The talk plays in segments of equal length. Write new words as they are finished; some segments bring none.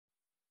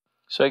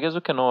So I guess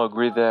we can all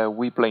agree that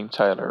we blame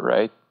Tyler,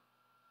 right?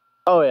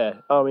 Oh yeah,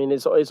 I mean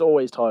it's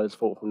always Tyler's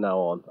fault from now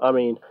on. I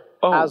mean,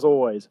 as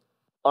always,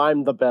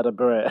 I'm the better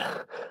Brit.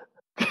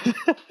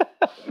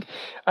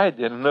 I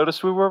didn't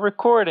notice we were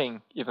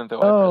recording, even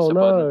though I pressed the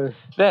button.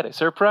 That is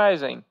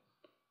surprising.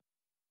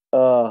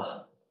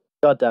 God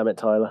damn it,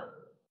 Tyler.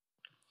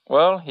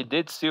 Well, he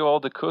did steal all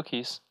the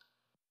cookies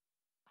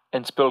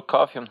and spill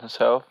coffee on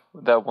himself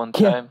that one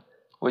time,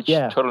 which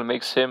totally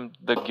makes him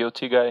the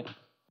guilty guy.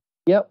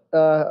 Yep,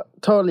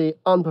 totally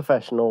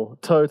unprofessional.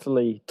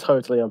 Totally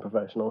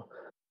unprofessional.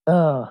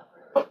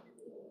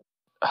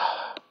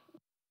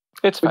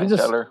 It's fine,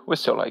 Tyler. We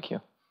still like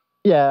you.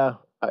 Yeah,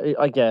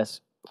 I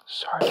guess.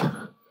 Sorry.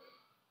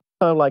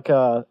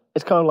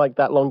 It's kind of like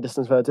that long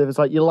distance relative. It's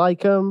like you like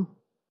them,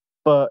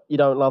 but you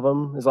don't love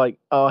them. It's like,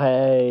 oh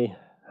hey,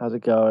 how's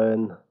it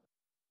going?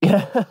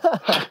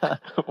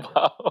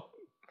 Wow.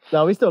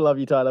 No, we still love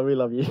you, Tyler. We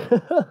love you.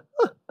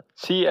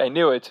 See, I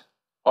knew it.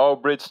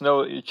 All Brits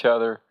know each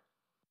other.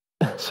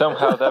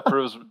 Somehow that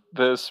proves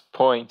this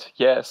point.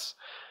 Yes.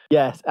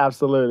 Yes,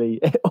 absolutely.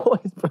 It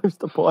always proves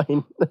the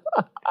point.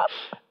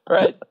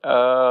 Right.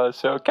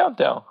 So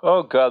countdown.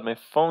 Oh God, my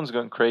phone's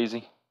going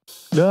crazy.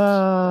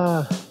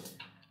 Let's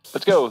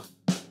go.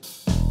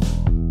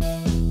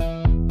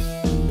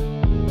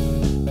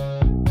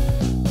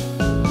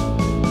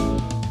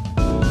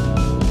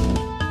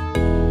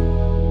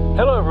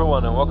 Hello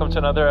everyone and welcome to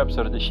another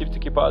episode of the Shifty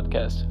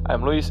podcast.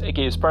 I'm Luís,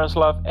 aka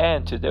SpartanSloth,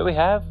 and today we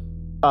have...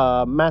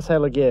 Mass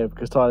Halo Give,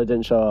 because Tyler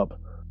didn't show up.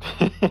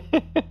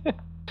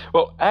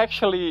 Well,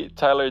 actually,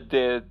 Tyler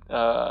did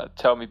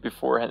tell me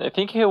beforehand. I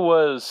think he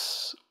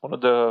was one of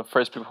the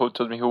first people who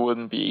told me he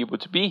wouldn't be able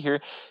to be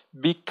here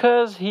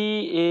because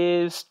he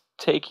is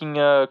taking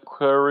a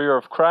career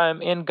of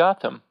crime in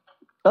Gotham.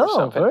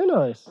 Oh, very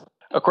nice.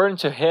 According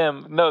to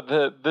him, no,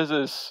 this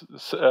is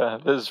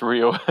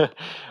real.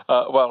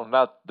 Well,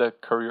 not the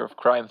career of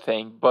crime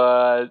thing,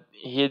 but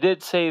he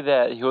did say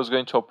that he was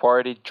going to a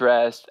party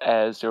dressed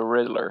as the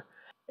Riddler.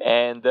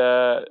 And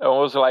I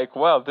was like,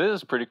 wow, this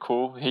is pretty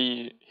cool.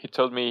 He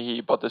told me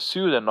he bought the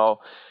suit and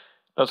all.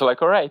 I was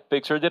like, all right,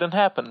 picture didn't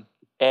happen.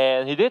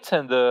 And he did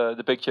send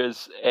the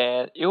pictures,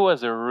 and it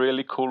was a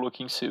really cool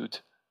looking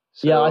suit.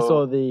 So, yeah, I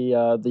saw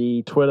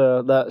the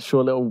Twitter, that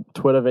short little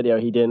Twitter video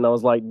he did, and I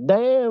was like,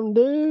 damn,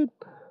 dude.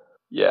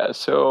 Yeah,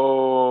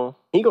 so...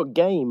 he got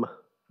game.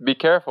 Be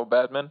careful,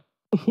 Batman.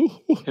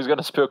 He's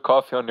gonna spill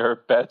coffee on your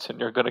bed, and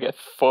you're gonna get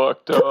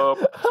fucked up.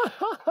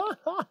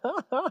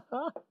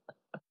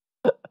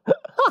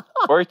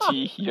 Or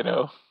tea, you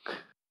know.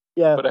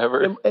 Yeah,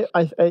 whatever.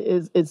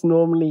 It's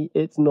normally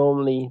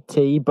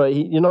tea, but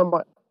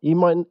he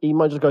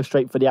might just go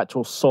straight for the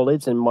actual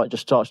solids and might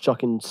just start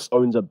chucking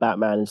stones at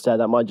Batman instead.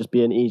 That might just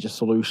be an easier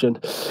solution.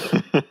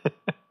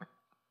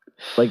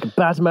 Like,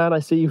 Batman, I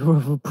see you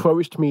have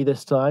approached me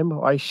this time.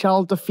 I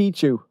shall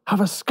defeat you. Have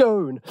a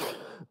scone,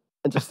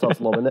 and just starts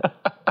lobbing it.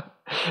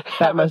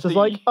 Batman's just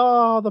like,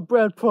 the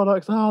bread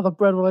products, the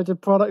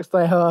bread-related products,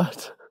 they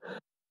hurt.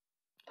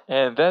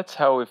 And that's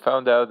how we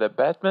found out that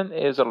Batman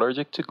is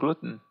allergic to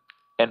gluten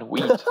and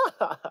wheat.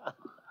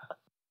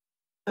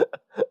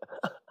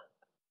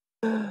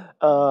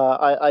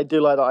 I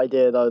do like the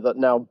idea, though, that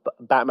now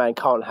Batman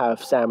can't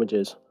have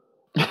sandwiches.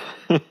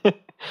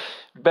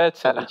 Bad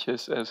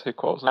sandwiches, as he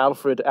calls them.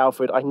 Alfred,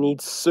 I need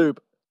soup.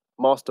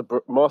 Master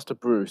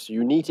Bruce,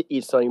 you need to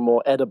eat something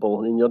more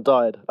edible in your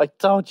diet. I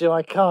told you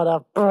I can't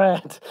have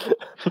bread.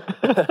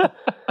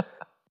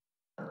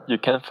 You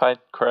can fight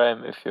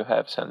crime if you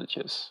have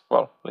sandwiches.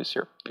 Well, at least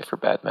if you're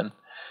Batman.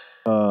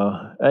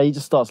 He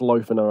just starts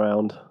loafing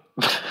around.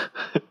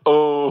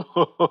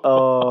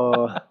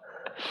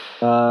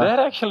 That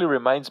actually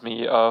reminds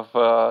me of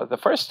the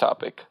first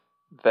topic.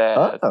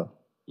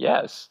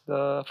 Yes,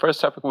 the first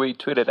topic we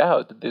tweeted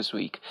out this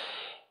week.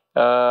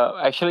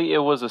 Actually, it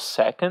was a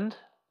second,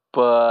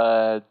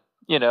 but,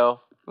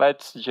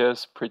 let's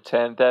just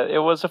pretend that it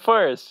was a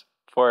first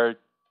for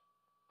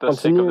the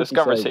sake of this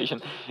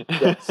conversation.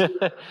 Yes.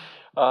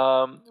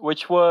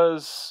 Which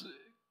was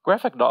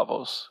graphic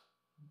novels.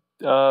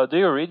 Do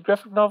you read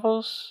graphic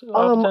novels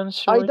often,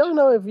 Stuart? I don't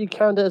know if you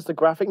count it as the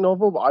graphic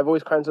novel, but I've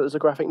always counted it as a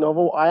graphic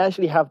novel. I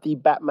actually have the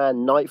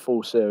Batman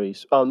Knightfall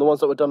series. The ones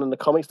that were done in the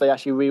comics, they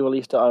actually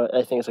re-released it,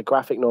 I think, as a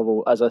graphic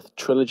novel, as a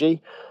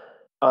trilogy.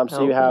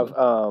 You have,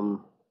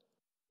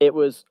 it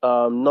was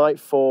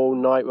Knightfall,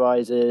 Night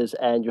Rises,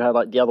 and you had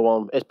like the other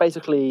one. It's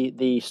basically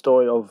the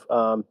story of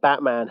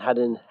Batman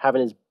having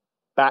his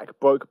back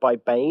broke by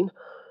Bane.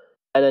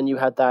 And then you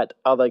had that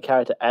other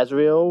character,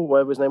 Azrael,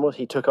 whatever his name was.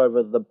 He took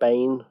over the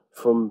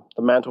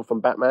mantle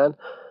from Batman.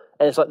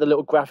 And it's like the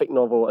little graphic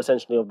novel,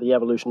 essentially, of the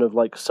evolution of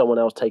like someone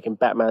else taking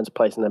Batman's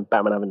place and then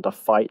Batman having to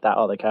fight that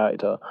other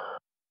character.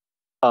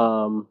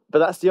 But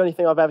that's the only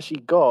thing I've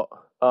actually got.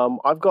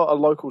 I've got a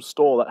local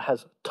store that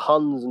has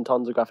tons and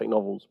tons of graphic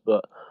novels.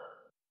 But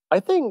I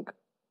think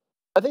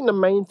the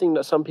main thing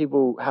that some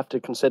people have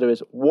to consider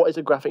is, what is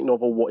a graphic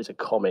novel, what is a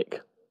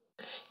comic?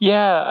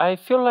 Yeah, I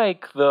feel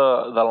like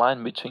the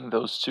line between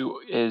those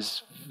two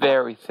is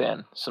very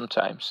thin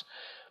sometimes.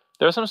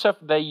 There's some stuff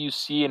that you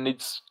see and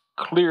it's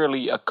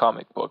clearly a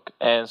comic book,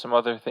 and some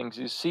other things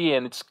you see,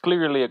 and it's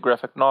clearly a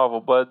graphic novel.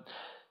 But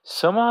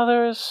some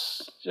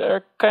others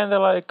are kind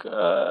of like,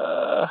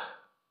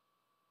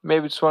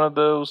 maybe it's one of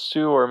those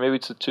two, or maybe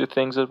it's the two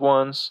things at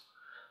once.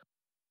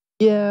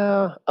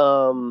 Yeah,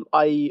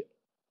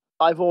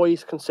 I've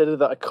always considered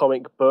that a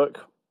comic book,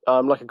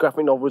 like a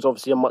graphic novel, is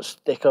obviously a much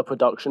thicker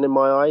production in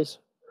my eyes.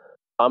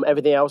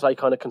 Everything else I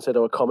kind of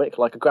consider a comic.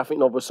 Like a graphic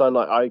novel is something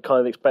like I kind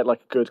of expect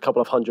like a good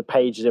couple of 100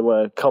 pages in,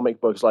 where a comic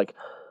book's like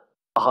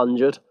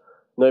 100,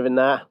 not even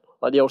that.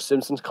 Like the old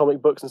Simpsons comic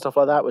books and stuff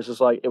like that was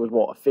just like, it was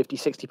what, 50,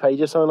 60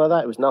 pages, something like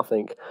that. It was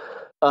nothing.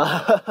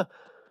 But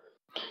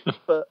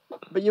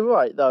you're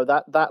right though,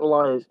 that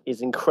line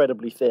is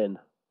incredibly thin.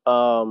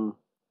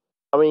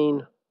 I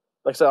mean,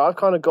 like I said, I've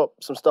kind of got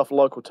some stuff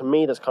local to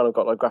me that's kind of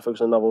got like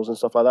graphics and novels and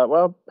stuff like that.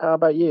 Well, how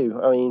about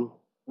you? I mean,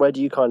 where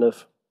do you kind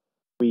of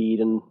read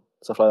and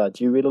stuff like that?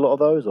 Do you read a lot of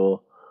those,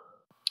 or?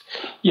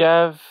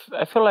 Yeah,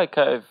 I feel like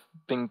I've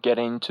been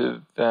getting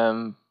into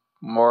them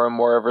more and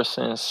more ever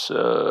since,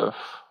 I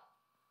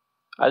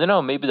don't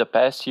know, maybe the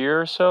past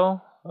year or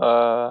so.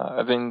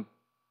 I've been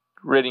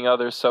reading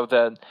other stuff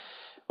that,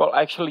 well,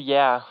 actually,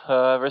 yeah,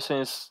 ever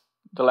since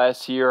the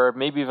last year,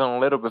 maybe even a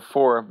little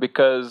before,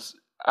 because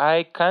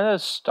I kind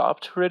of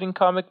stopped reading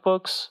comic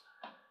books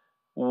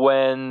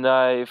when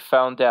I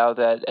found out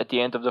that at the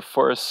end of the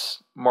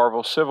first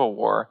Marvel Civil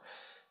War,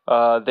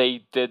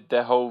 they did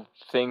the whole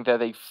thing that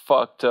they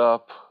fucked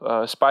up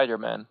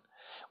Spider-Man,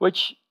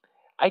 which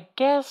I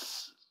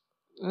guess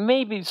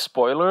maybe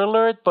spoiler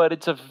alert, but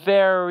it's a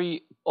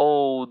very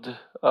old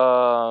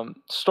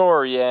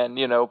story, and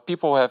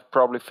people have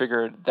probably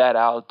figured that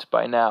out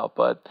by now.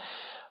 But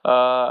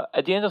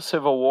at the end of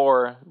Civil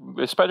War,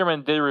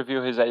 Spider-Man did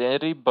reveal his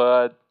identity,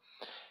 but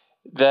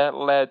that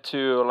led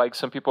to like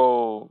some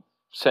people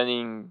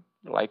sending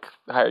like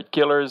hired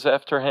killers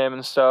after him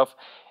and stuff.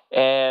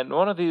 And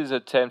one of these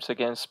attempts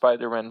against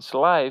Spider-Man's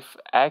life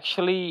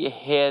actually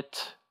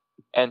hit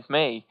Aunt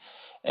May,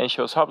 and she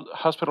was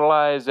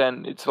hospitalized.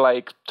 And it's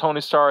like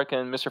Tony Stark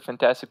and Mr.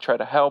 Fantastic try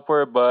to help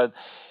her, but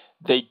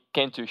they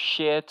came to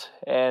shit,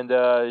 and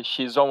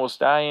she's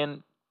almost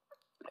dying.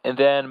 And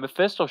then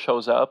Mephisto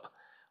shows up,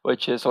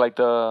 which is like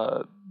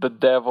the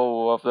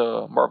devil of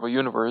the Marvel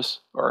Universe,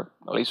 or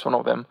at least one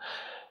of them.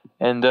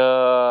 And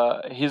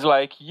he's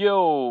like,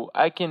 "Yo,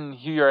 I can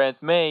heal your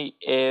Aunt May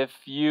if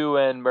you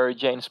and Mary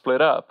Jane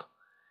split up."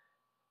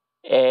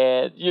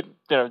 And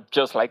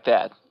just like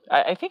that.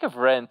 I think I've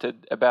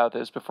ranted about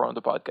this before on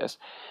the podcast.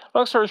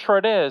 Long story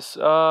short is,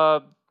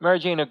 Mary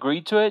Jane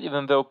agreed to it,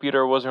 even though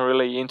Peter wasn't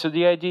really into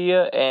the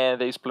idea, and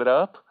they split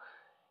up.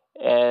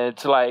 And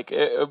it's like,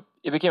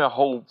 it became a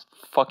whole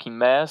fucking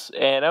mess,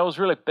 and I was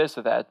really pissed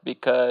at that,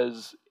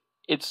 because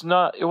it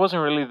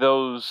wasn't really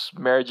those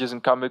marriages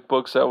in comic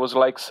books that was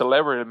like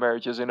celebrity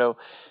marriages,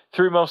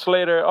 3 months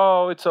later,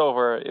 oh, it's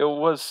over. It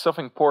was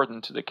something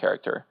important to the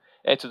character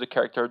and to the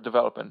character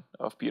development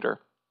of Peter.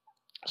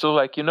 So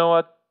like, you know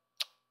what?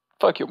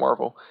 Fuck you,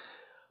 Marvel.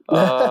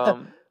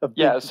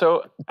 Yeah,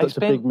 so that's a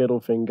big middle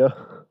finger.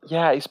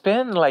 Yeah, I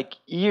spent like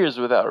years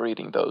without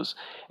reading those.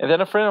 And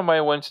then a friend of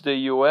mine went to the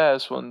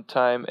US one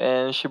time,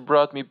 and she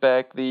brought me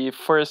back the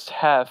first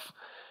half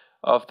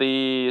of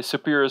the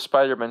Superior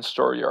Spider-Man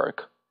story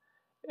arc.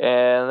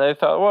 And I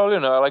thought, well,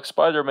 I like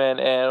Spider-Man,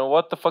 and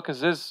what the fuck is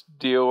this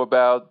deal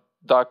about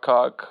Doc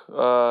Ock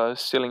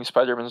stealing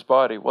Spider-Man's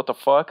body? What the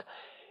fuck?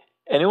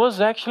 And it was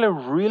actually a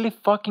really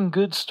fucking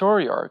good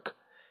story arc.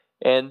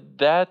 And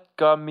that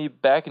got me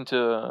back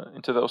into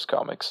those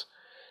comics.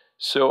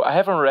 So I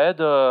haven't read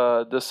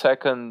the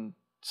second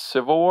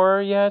Civil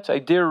War yet. I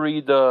did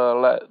read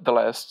the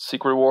last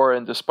Secret War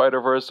and the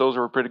Spider-Verse. Those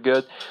were pretty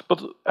good.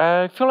 But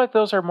I feel like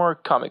those are more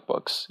comic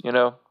books,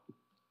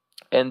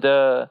 And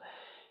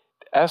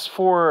as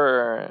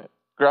for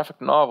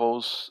graphic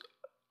novels,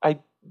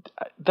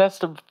 that's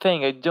the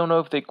thing. I don't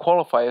know if they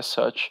qualify as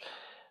such.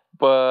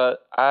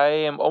 But I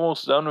am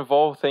almost done with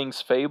all things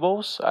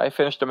Fables. I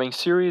finished the main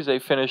series. I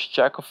finished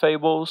Jack of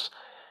Fables.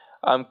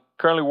 I'm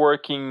currently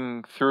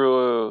working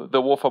through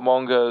the Wolf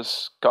Among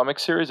Us comic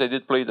series. I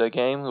did play the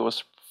game. It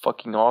was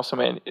fucking awesome,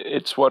 and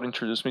it's what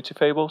introduced me to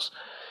Fables.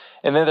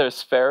 And then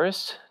there's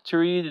Ferris to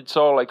read. It's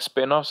all like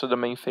spin-offs of the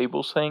main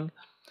Fables thing.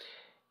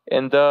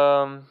 And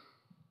I'm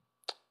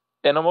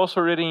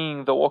also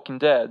reading The Walking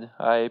Dead.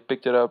 I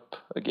picked it up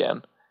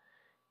again.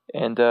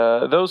 And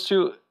those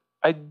two,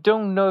 I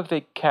don't know if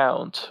they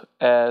count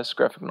as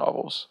graphic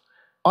novels.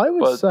 I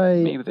would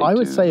say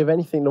if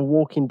anything, The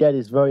Walking Dead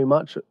is very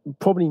much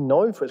probably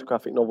known for its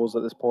graphic novels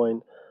at this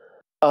point.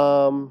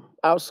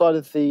 Outside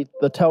of the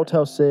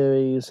Telltale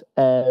series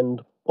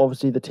and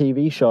obviously the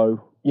TV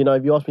show,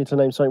 if you asked me to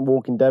name something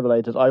Walking Dead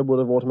related, I would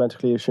have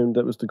automatically assumed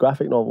it was the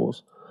graphic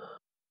novels.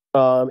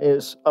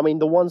 The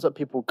ones that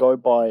people go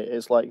by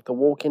is like The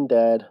Walking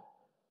Dead,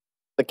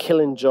 The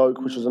Kiling Joke,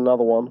 which is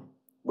another one,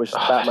 which is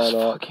Batman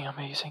arc. Fucking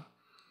amazing.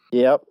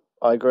 Yep,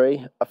 I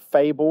agree.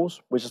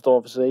 Fables, which is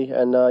obviously,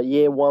 and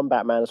Year One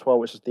Batman as well,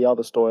 which is the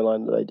other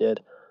storyline that they did,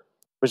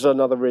 which is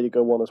another really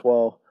good one as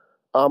well.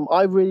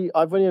 I've really,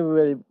 oh,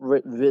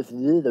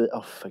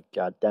 for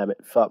God damn it,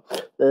 fuck.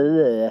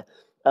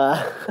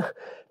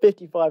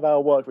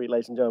 55-hour work week,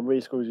 ladies and gentlemen,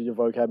 really screws with your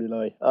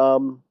vocabulary.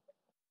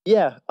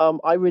 Yeah,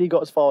 I really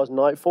got as far as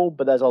Knightfall,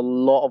 but there's a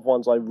lot of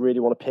ones I really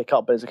want to pick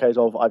up, but it's a case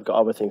of I've got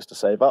other things to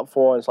save up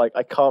for, and it's like,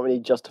 I can't really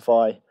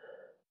justify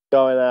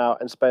going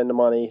out and spending the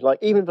money. Like,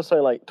 even for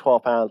something like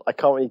 £12, I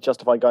can't really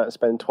justify going out and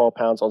spending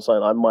 £12 on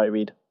something I might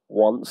read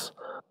once.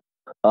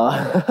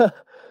 But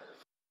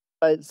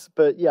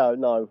yeah,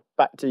 no,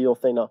 back to your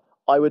thing now.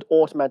 I would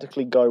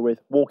automatically go with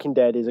Walking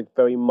Dead is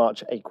very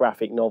much a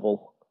graphic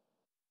novel.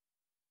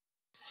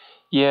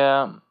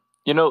 Yeah,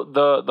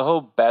 the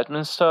whole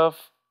Batman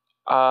stuff.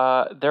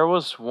 There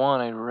was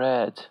one I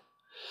read.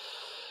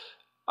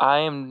 I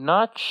am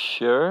not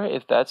sure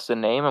if that's the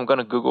name. I'm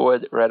gonna Google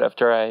it right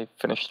after I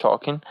finish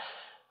talking.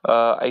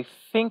 I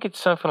think it's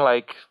something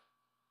like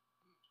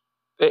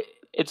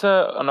it's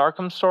an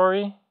Arkham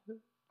story,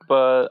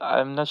 but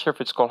I'm not sure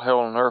if it's called Hell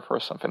on Earth or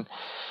something.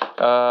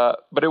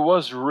 But it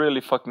was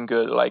really fucking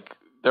good. Like,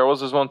 there was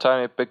this one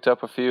time I picked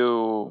up a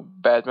few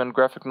Batman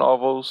graphic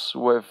novels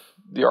with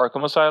the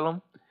Arkham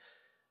Asylum,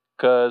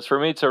 because for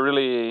me it's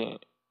really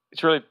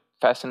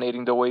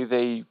fascinating the way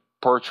they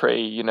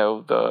portray,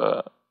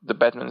 the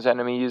Batman's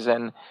enemies,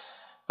 and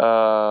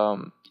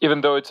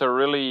even though it's a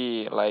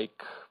really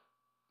like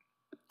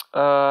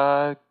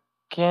can't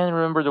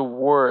remember the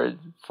word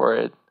for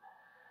it,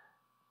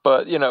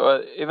 but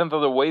even though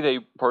the way they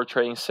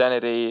portray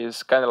insanity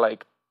is kind of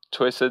like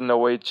twisted in a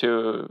way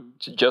to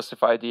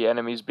justify the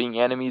enemies being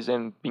enemies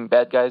and being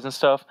bad guys and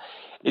stuff,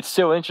 it's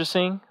still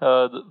interesting.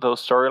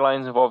 Those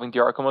storylines involving the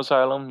Arkham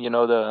Asylum,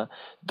 the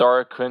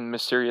dark and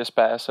mysterious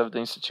past of the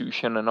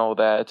institution and all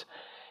that,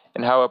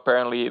 and how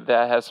apparently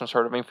that has some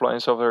sort of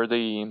influence over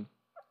the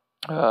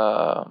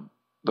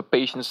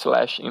patients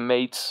slash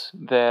inmates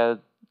that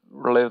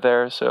live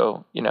there.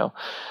 So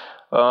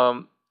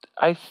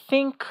I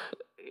think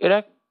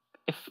it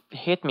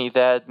hit me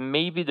that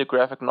maybe the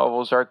graphic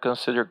novels are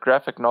considered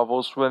graphic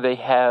novels when they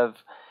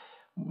have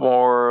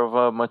more of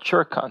a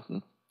mature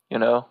content,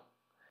 Yeah.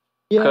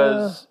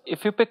 Because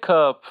if you pick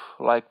up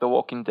like The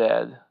Walking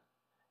Dead,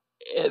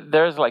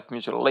 there's like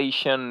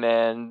mutilation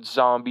and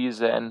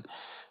zombies, and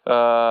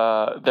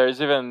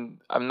there's even,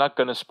 I'm not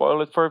gonna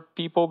spoil it for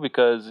people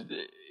because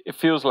it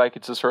feels like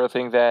it's the sort of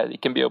thing that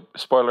it can be a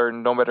spoiler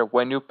no matter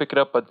when you pick it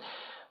up, but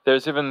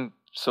there's even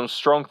some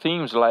strong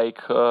themes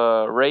like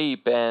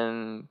rape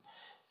and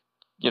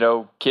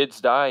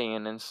kids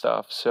dying and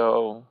stuff.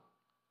 So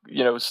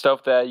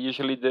stuff that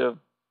usually the,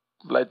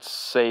 let's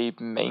say,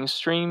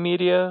 mainstream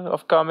media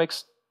of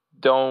comics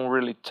don't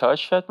really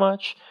touch that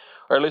much,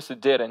 or at least it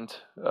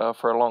didn't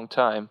for a long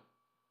time.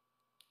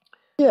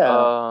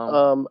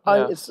 Yeah.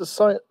 Yeah. It's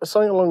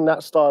something along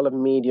that style of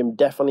medium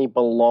definitely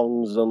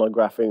belongs on a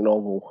graphic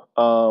novel.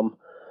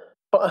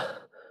 But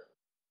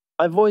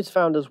I've always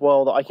found as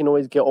well that I can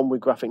always get on with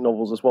graphic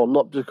novels as well,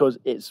 not because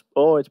it's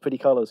pretty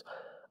colors.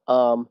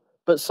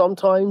 But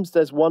sometimes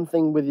there's one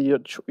thing with you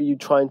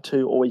trying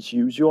to always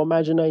use your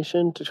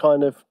imagination to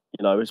kind of,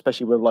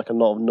 especially with like a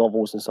lot of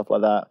novels and stuff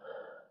like that.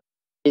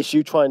 It's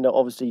you trying to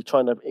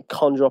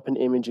conjure up an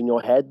image in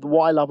your head.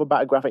 What I love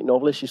about a graphic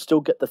novel is you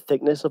still get the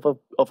thickness of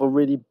a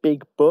really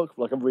big book,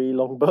 like a really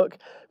long book.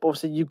 But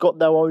obviously you've got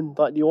their own,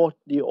 like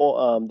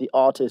the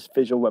artist's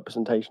visual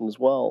representation as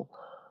well.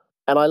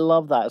 And I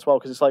love that as well,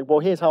 because it's like, well,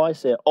 here's how I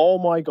see it. Oh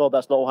my God,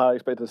 that's not how I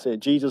expected to see it.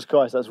 Jesus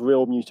Christ, that's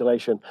real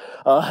mutilation.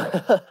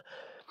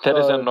 That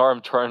is a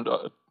norm turned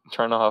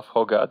off.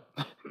 Oh God.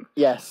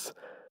 Yes.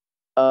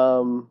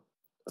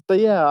 So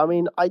yeah, I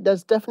mean,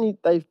 there's definitely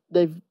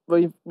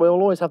we'll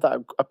always have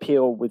that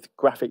appeal with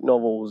graphic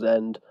novels,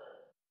 and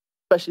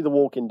especially The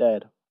Walking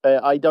Dead.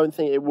 I don't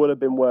think it would have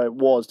been where it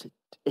was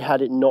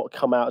had it not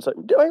come out. So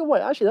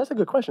wait, actually, that's a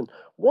good question.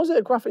 Was it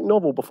a graphic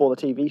novel before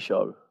the TV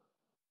show?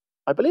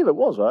 I believe it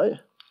was, right?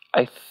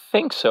 I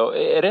think so.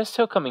 It is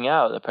still coming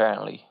out.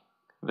 Apparently,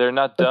 they're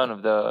not done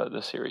with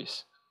the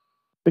series.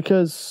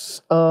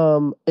 Because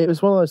it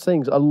was one of those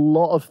things. A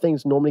lot of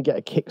things normally get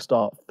a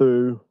kickstart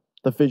through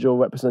the visual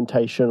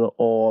representation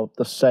or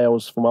the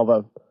sales from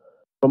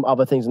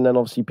other things, and then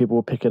obviously people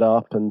will pick it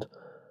up, and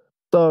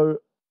so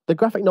the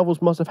graphic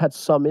novels must have had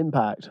some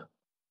impact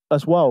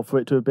as well for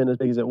it to have been as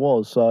big as it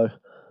was. So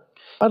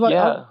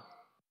no,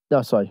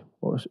 sorry,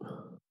 what was it?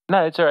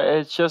 No, it's alright.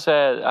 It's just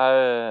that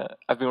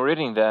I've been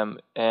reading them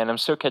and I'm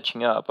still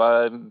catching up.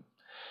 I'm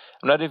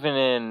not even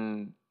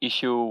in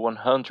issue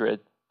 100,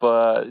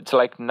 but it's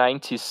like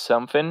 90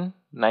 something,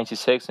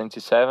 96,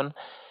 97,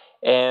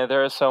 and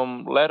there's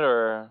some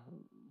letter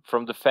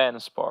from the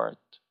fans part.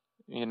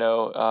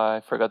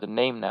 I forgot the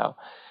name now,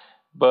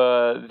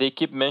 but they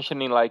keep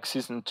mentioning like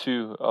season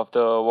 2 of The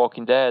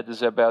Walking Dead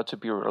is about to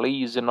be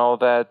released and all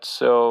that.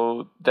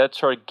 So that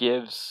sort of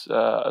gives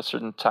a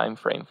certain time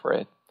frame for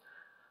it.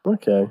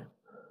 Okay,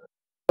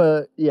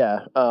 but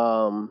yeah,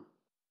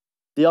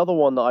 the other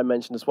one that I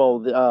mentioned as well,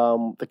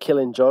 the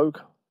Kiling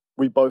Joke,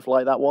 we both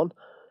like that one.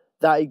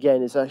 That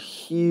again is a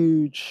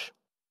huge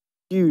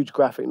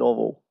graphic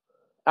novel,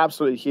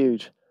 absolutely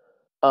huge.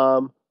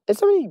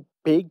 It's only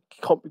big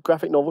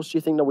graphic novels do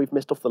you think that we've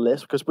missed off the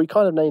list? Because we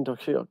kind of named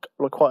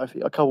quite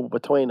a couple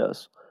between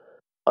us.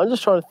 I'm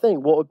just trying to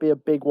think what would be a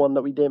big one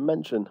that we didn't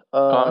mention.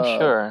 I'm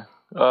sure.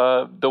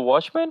 The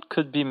Watchmen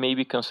could be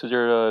maybe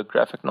considered a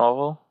graphic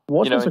novel.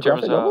 Watchmen's in a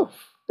graphic terms novel? of.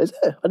 Is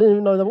it? I didn't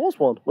even know there was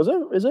one. Is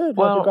there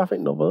like a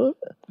graphic novel?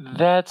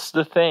 That's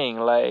the thing.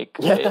 Like,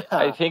 Yeah.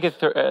 I think it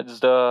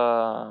treads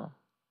the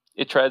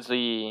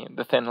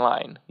thin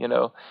line,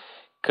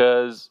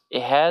 because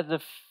it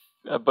had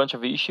a bunch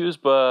of issues,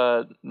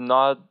 but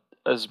not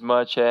as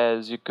much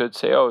as you could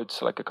say, oh,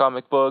 it's like a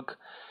comic book.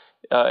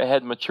 It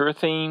had mature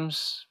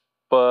themes,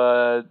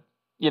 but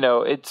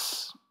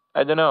it's,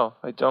 I don't know.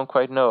 I don't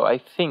quite know. I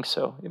think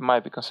so. It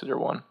might be considered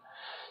one.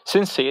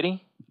 Sin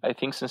City. I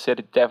think Sin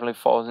City definitely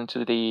falls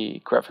into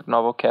the graphic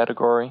novel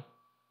category.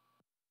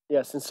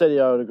 Yeah, Sin City,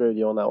 I would agree with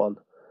you on that one.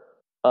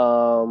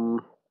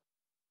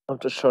 I'm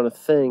just trying to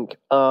think.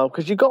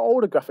 Because you got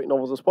older graphic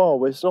novels as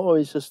well. It's not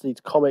always just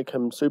these comic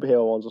and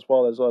superhero ones as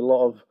well. There's a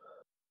lot of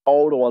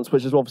older ones,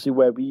 which is obviously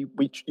where you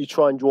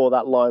try and draw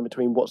that line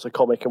between what's a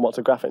comic and what's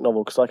a graphic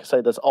novel. Because, like I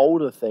say, there's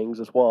older things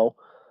as well.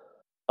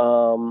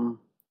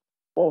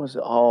 What was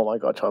it? Oh my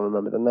god, I can't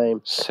remember the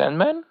name.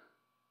 Sandman?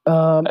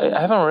 I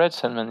haven't read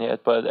Sandman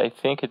yet, but I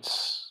think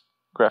it's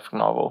graphic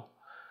novel.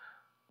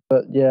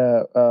 But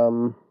yeah,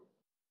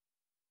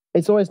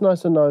 it's always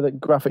nice to know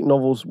that graphic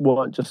novels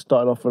weren't just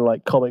starting off with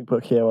like comic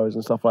book heroes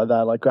and stuff like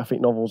that. Like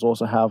graphic novels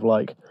also have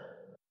like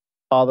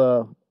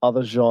other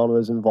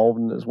genres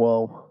involved in it as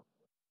well.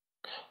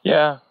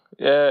 Yeah,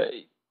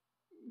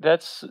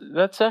 that's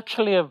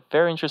actually a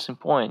very interesting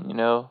point.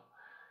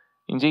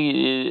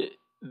 Indeed,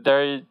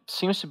 there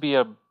seems to be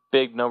a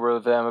big number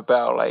of them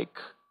about like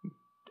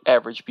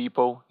average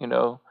people, in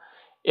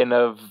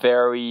a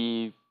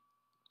very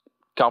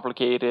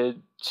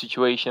complicated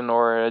situation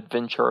or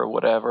adventure or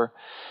whatever.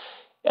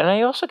 And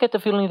I also get the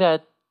feeling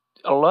that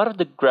a lot of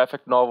the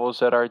graphic novels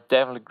that are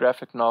definitely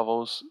graphic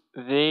novels,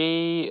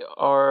 they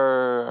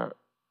are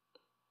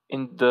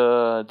in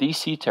the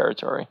DC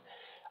territory.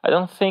 I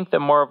don't think that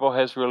Marvel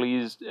has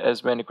released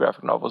as many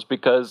graphic novels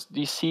because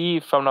DC,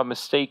 if I'm not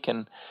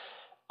mistaken,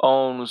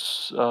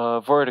 owns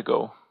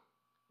Vertigo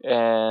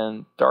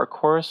and Dark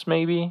Horse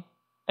maybe,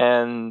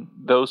 and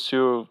those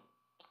two,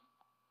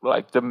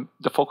 like the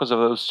focus of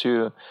those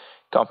two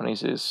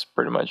companies is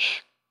pretty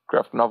much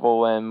graphic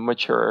novel and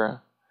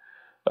mature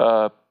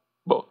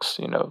books,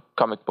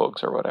 comic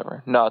books or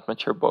whatever, not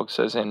mature books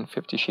as in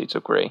 50 Shades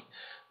of Grey.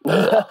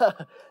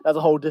 That's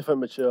a whole different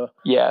mature.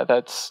 Yeah,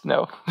 that's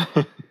no.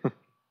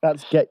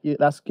 That's get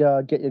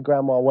your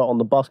grandma wet on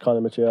the bus kind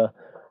of mature.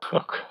 Oh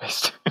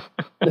Christ.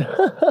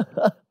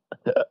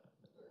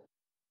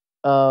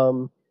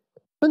 But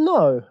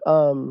no,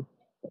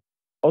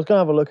 I was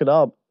gonna have a look it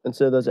up and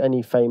see if there's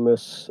any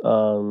famous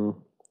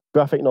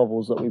graphic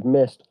novels that we've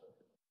missed.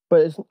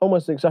 But it's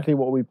almost exactly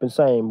what we've been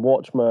saying.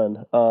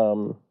 Watchmen,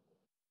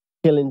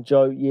 Kiling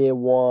Joke, Year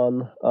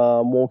One,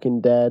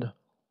 Walking Dead.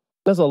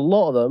 There's a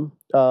lot of them.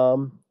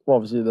 Well,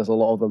 obviously there's a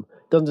lot of them.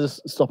 It doesn't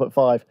just stop at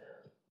 5.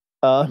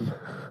 What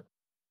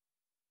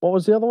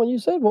was the other one you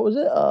said? What was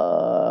it?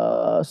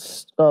 Oh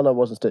no, it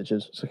wasn't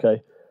Stitches. It's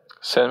okay.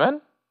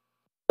 Sandman?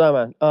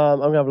 Sandman. I'm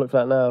gonna have a look for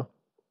that now.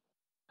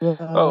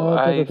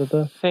 I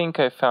think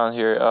I found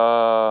here.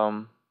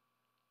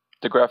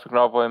 The graphic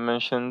novel I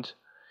mentioned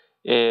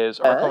is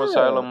Arkham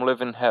Asylum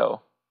Live in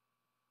Hell.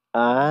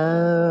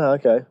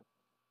 Okay.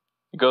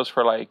 It goes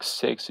for like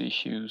 6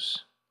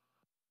 issues.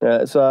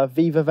 Yeah, it's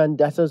Viva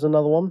Vendetta's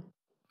another one.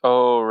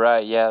 Oh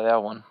right, yeah,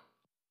 that one.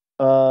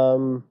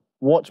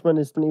 Watchmen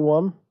is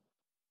 21.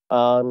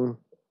 And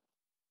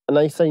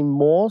they say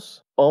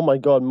Morse. Oh my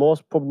god,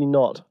 Morse probably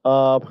not.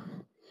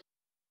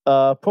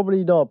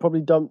 Probably not.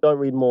 Probably don't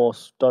read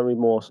Morse. Don't read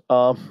Morse.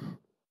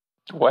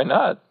 Why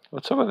not?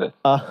 What's up with it?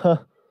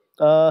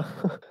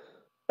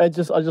 I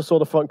just saw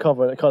the front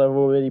cover and it kind of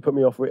really put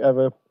me off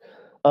ever.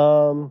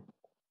 So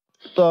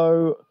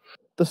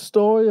the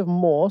story of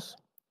Morse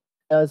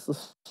is the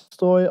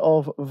story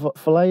of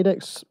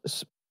Faladix.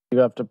 You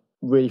have to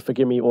really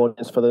forgive me,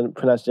 audience, for the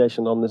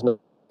pronunciation on this.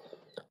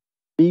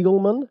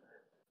 Spiegelman,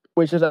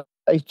 which is a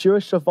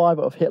Jewish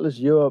survivor of Hitler's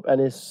Europe, and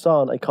his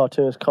son, a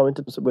cartoonist, come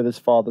into with his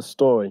father's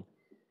story.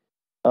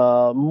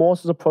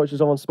 Morse's approach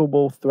is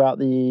unspeakable throughout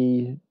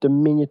the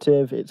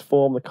diminutive, its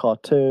form, the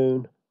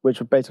cartoon,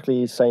 which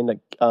basically is saying that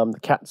the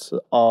cats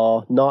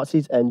are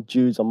Nazis and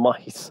Jews are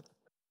mice.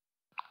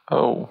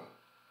 Oh.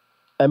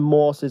 And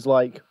Morse is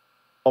like,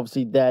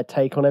 obviously, their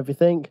take on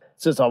everything.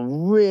 So it's a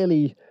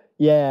really,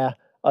 I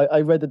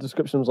read the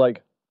description, was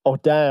like, oh,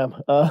 damn.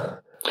 I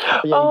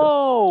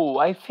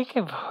think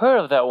I've heard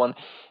of that one.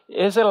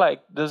 Is it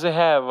like, does it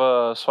have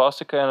a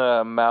swastika and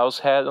a mouse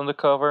head on the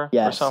cover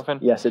or something?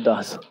 Yes, it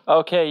does.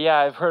 Okay, yeah,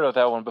 I've heard of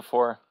that one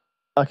before.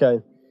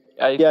 Okay.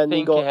 I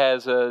think it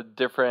has a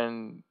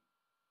different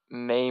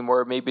name,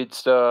 or maybe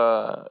it's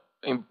the...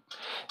 You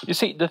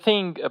see, the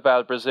thing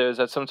about Brazil is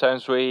that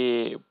sometimes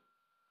we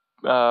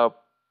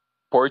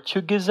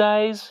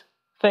Portuguesize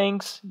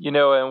things,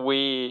 and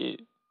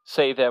we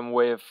say them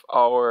with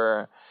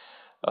our,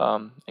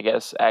 I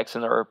guess,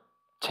 accent or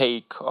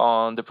take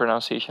on the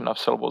pronunciation of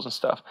syllables and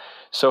stuff.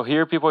 So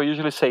here people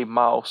usually say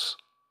mouse,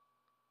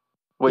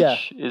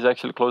 which is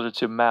actually closer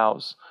to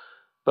mouse.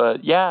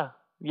 But yeah,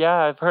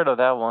 I've heard of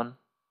that one.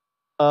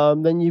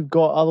 Then you've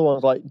got other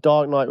ones like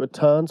Dark Knight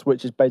Returns,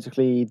 which is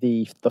basically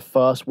the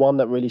first one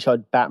that really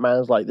showed Batman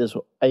as like this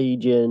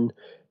aging,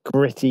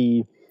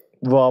 gritty,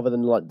 rather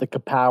than like the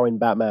kapow in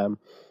Batman.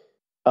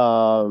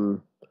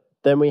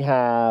 Then we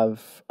have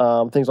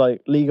things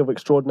like League of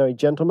Extraordinary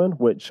Gentlemen,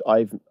 which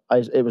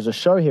it was a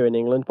show here in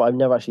England, but I've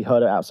never actually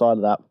heard it outside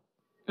of that.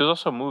 There's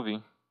also a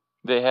movie.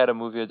 They had a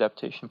movie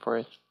adaptation for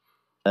it.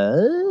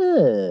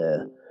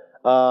 And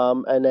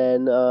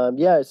then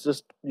it's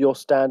just your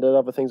standard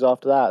other things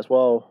after that as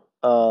well.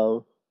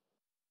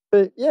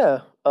 But yeah,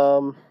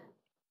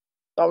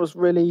 that was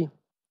really,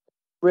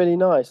 really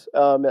nice.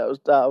 That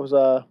was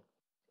a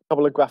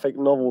couple of graphic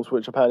novels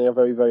which apparently are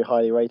very, very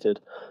highly rated.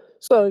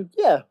 So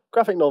yeah,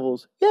 graphic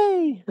novels,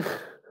 yay!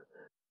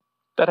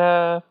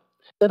 Ta-da!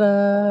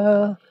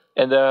 Ta-da!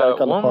 And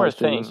one more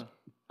thing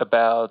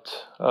about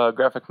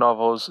graphic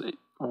novels,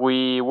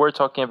 we were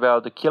talking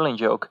about the Kiling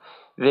Joke.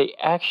 They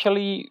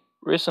actually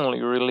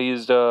recently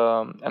released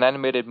an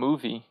animated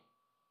movie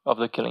of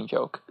the Kiling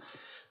Joke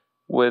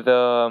with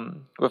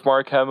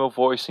Mark Hamill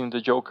voicing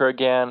the Joker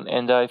again,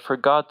 and I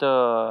forgot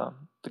the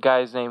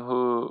guy's name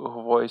who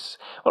voiced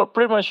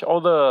pretty much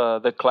all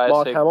the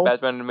classic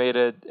Batman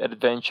animated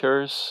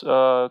adventures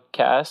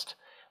cast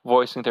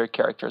voicing their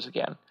characters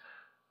again.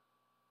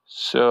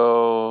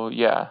 So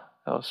yeah,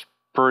 that was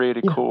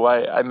pretty cool.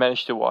 I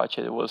managed to watch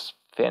it. It was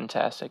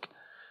fantastic.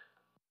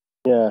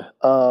 Yeah.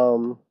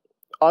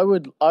 I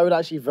would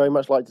actually very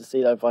much like to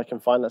see that if I can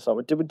find that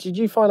somewhere. Did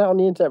you find that on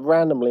the internet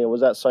randomly, or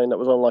was that something that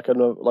was on like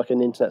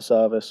an internet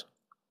service?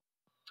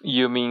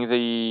 You mean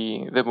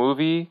the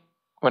movie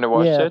when I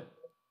watched it?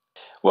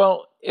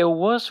 Well, it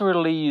was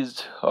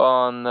released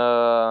on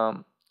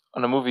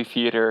a movie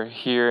theater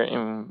here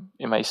in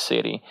my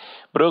city,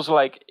 but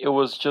it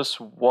was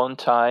just one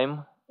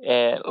time,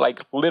 and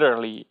like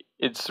literally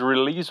it's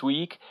release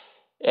week.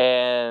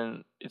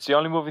 And it's the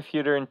only movie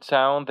theater in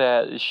town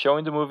that is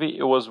showing the movie.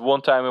 It was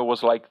one time, it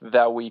was like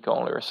that week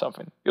only or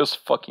something. It was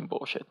fucking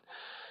bullshit.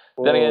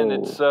 Whoa. Then again,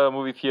 it's a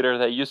movie theater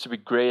that used to be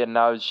great and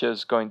now it's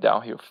just going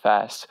downhill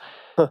fast.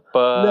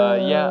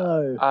 But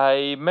yeah,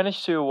 I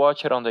managed to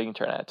watch it on the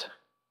internet.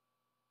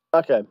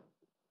 Okay.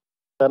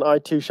 Then I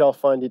too shall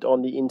find it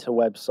on the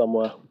interweb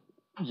somewhere.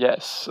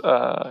 Yes,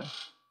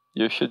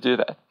 you should do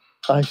that.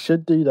 I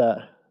should do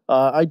that.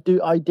 I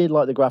did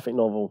like the graphic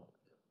novel.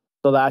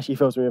 So that actually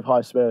fills me with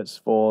high spirits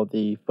for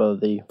the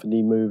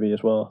movie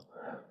as well.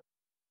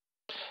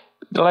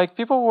 Like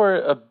people were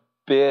a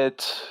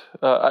bit,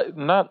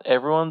 not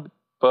everyone,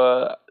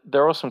 but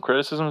there was some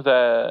criticism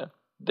that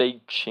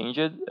they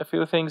changed a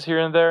few things here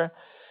and there.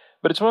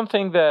 But it's one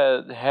thing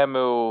that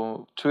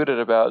Hamill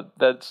tweeted about.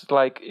 That's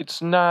like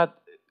it's not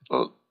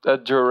a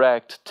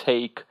direct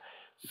take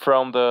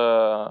from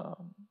the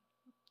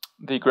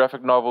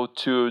graphic novel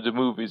to the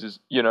movies.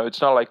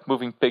 It's not like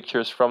moving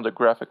pictures from the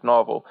graphic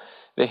novel.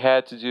 They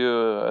had to do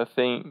a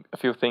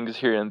few things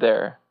here and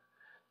there,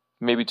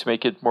 maybe to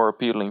make it more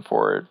appealing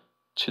for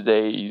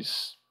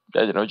today's,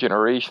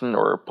 generation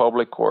or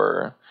public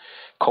or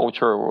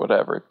culture or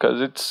whatever, because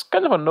it's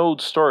kind of an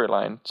old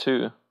storyline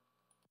too.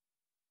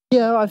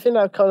 Yeah, I think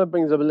that kind of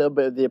brings up a little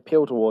bit of the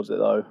appeal towards it,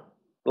 though.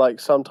 Like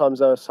sometimes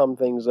there are some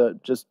things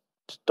that just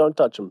don't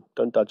touch them.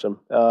 Don't touch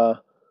them.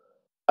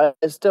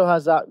 It still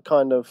has that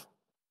kind of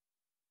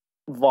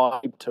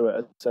vibe to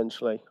it,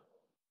 essentially.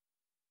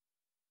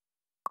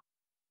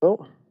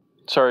 Oh,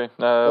 sorry,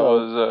 I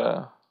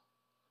was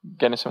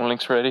getting some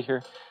links ready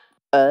here.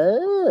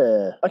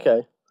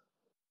 Okay,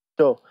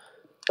 cool.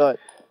 All right.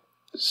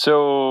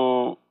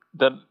 So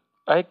then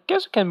I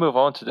guess we can move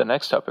on to the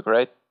next topic,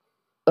 right?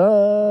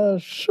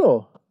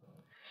 Sure.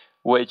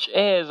 Which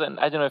is, and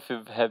I don't know if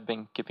you have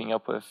been keeping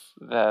up with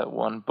that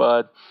one,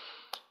 but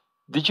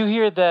did you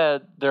hear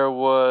that there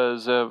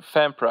was a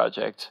fan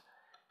project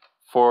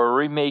for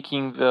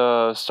remaking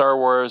the Star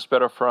Wars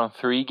Battlefront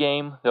 3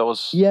 game that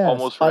was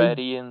almost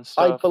ready and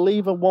stuff? I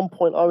believe at one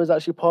point I was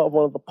actually part of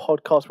one of the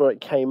podcasts where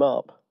it came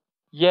up.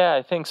 Yeah,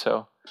 I think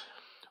so.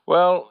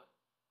 Well,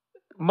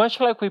 much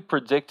like we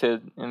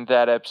predicted in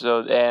that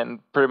episode and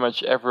pretty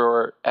much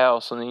everywhere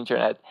else on the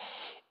internet,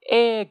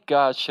 it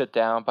got shut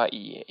down by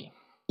EA.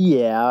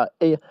 Yeah.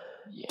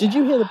 Did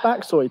you hear the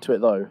backstory to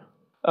it, though?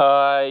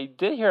 I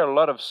did hear a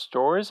lot of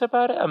stories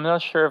about it. I'm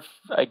not sure if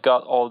I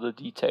got all the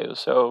details,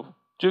 so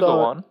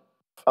go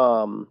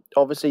on.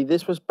 Obviously,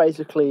 this was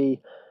basically...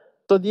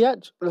 So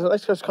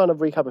let's just kind of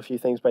recap a few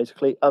things,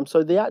 basically.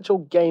 So the actual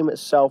game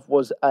itself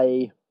was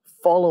a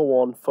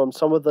follow-on from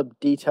some of the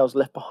details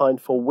left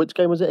behind for... Which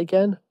game was it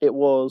again? It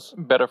was...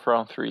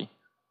 Battlefront 3.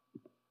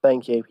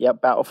 Thank you.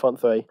 Yep, Battlefront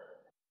 3.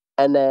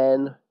 And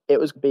then it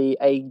was be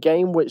a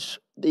game which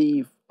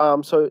oh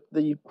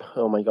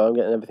my god, I'm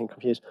getting everything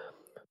confused.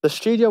 The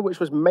studio which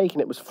was making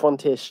it was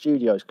Frontier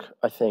Studios,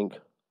 I think.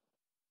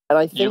 And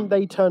I think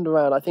they turned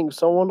around. I think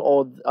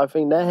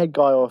their head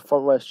guy or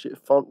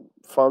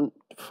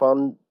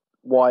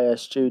Wire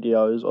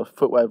Studios or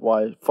Front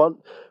Wire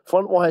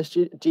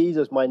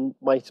Jesus,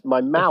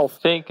 my mouth.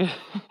 I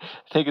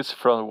think it's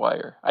Front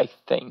Wire. I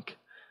think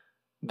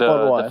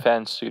Front Wire. the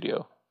fan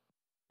studio.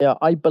 Yeah,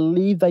 I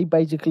believe they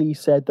basically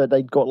said that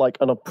they'd got like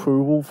an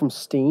approval from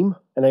Steam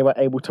and they were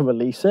able to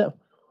release it,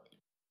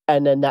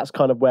 and then that's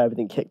kind of where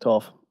everything kicked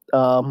off.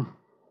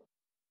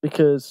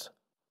 Because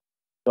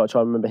I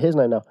try to remember his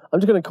name now. I'm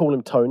just going to call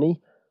him Tony.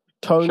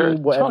 Tony, Sure,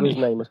 whatever Tony. his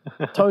name was.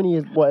 Tony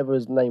is whatever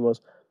his name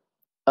was.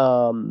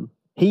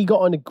 He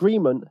got an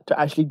agreement to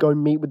actually go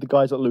meet with the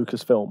guys at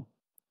Lucasfilm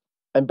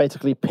and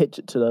basically pitch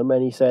it to them.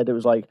 And he said it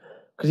was like,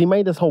 because he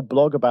made this whole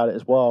blog about it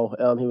as well.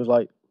 He was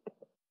like,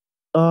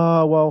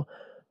 well,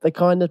 they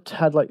kind of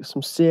had like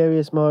some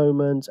serious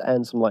moments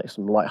and some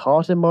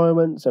lighthearted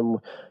moments, and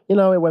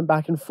it went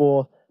back and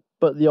forth.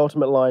 But the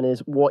ultimate line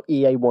is, what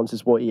EA wants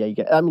is what EA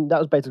gets. I mean, that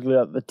was basically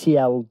like the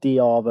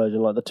TLDR version,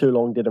 like the too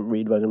long didn't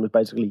read version was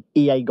basically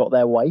EA got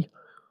their way.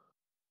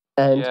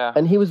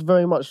 And he was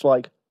very much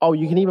like, oh,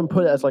 you can even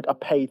put it as like a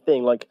paid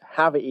thing, like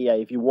have it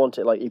EA if you want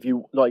it, like if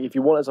you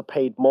want it as a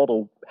paid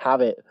model, have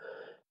it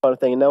kind of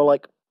thing. And they were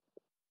like,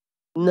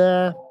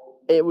 nah,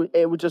 it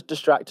would just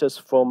distract us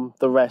from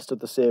the rest of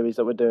the series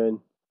that we're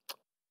doing.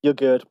 You're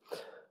good.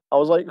 I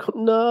was like,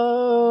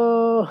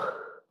 no.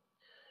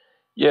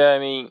 Yeah, I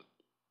mean,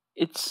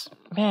 it's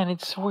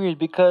weird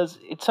because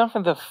it's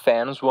something the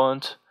fans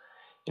want.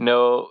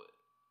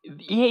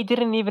 EA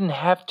didn't even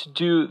have to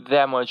do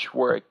that much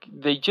work.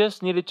 They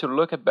just needed to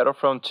look at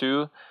Battlefront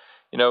 2,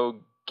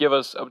 give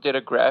us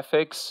updated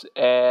graphics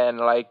and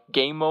like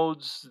game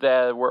modes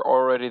that were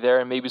already there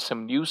and maybe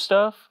some new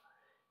stuff.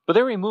 But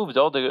they removed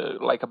all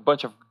a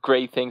bunch of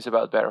great things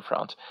about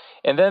Battlefront.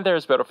 And then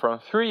there's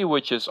Battlefront 3,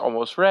 which is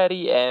almost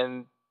ready,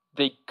 and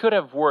they could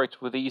have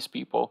worked with these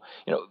people.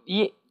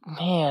 EA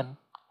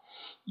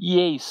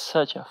is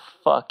such a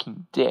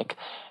fucking dick.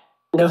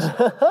 Because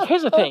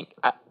here's the thing,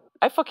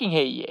 I fucking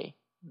hate EA.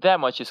 That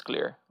much is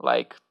clear.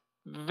 Like,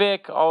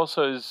 Vic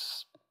also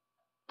is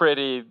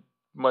pretty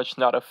much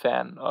not a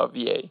fan of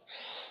EA.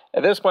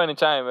 At this point in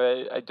time,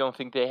 I don't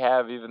think they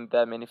have even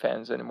that many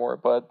fans anymore,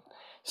 but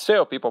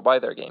still, people buy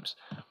their games.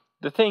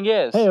 The thing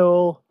is...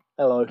 Hello.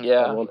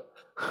 Yeah.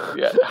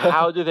 Yeah.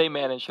 How do they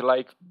manage,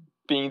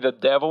 being the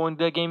devil in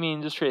the gaming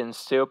industry and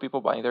still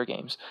people buying their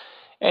games?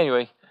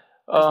 Anyway...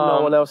 no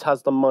one else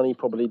has the money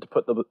probably to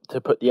put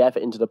the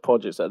effort into the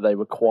projects that they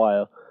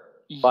require.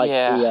 Like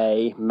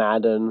EA,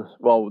 Madden,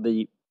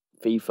 the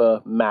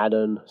FIFA,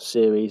 Madden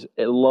series,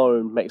 it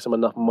alone makes them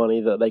enough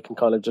money that they can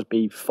kind of just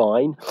be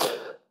fine.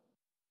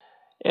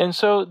 And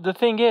so the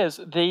thing is,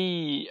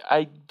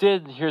 I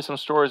did hear some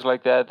stories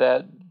like that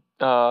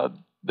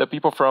the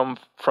people from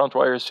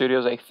Frontwire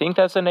Studios, I think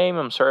that's the name,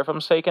 I'm sorry if I'm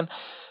mistaken,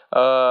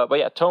 but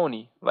yeah,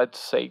 Tony, let's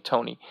say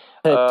Tony.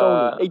 Hey,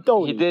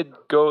 Tony.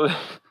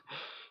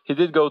 He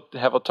did go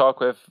have a talk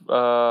with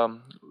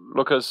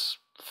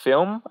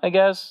Lucasfilm, I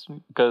guess,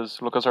 because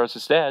LucasArts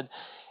is dead,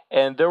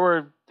 and they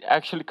were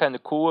actually kind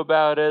of cool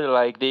about it.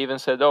 Like, they even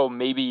said, oh,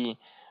 maybe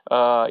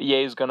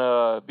EA is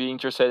gonna be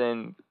interested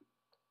in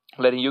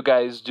letting you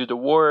guys do the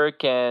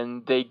work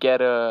and they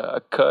get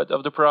a cut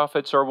of the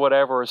profits or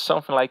whatever, or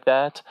something like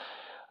that.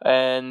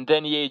 And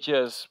then EA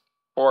just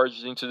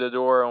barged into the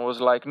door and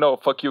was like, no,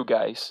 fuck you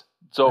guys,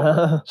 it's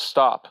over.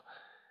 Stop.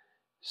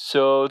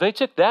 So they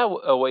took that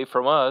away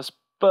from us.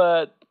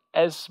 But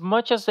as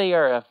much as they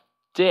are a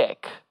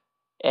dick,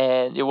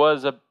 and it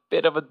was a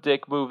bit of a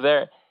dick move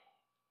there,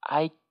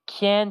 I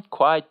can't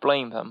quite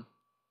blame them.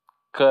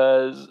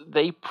 Because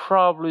they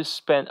probably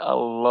spent a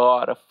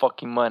lot of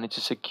fucking money to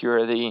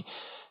secure the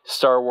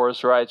Star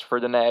Wars rights for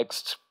the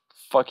next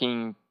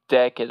fucking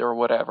decade or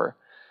whatever.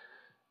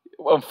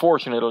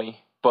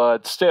 Unfortunately.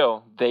 But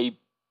still, they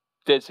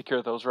did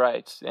secure those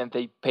rights, and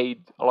they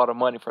paid a lot of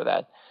money for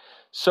that.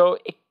 So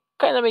it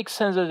kind of makes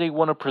sense that they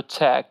want to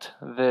protect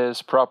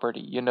this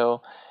property,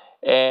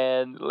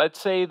 And let's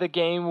say the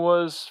game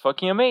was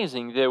fucking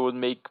amazing. They would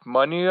make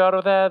money out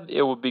of that.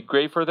 It would be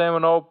great for them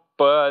and all,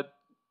 but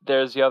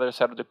there's the other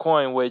side of the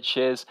coin, which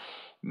is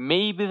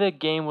maybe the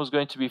game was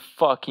going to be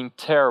fucking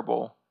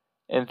terrible.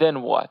 And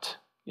then what?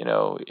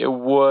 It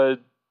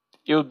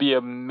would be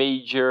a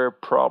major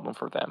problem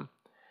for them.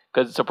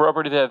 Because it's a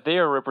property that they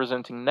are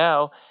representing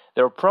now.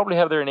 They'll probably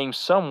have their name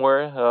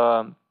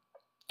somewhere,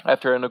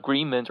 after an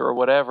agreement or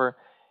whatever,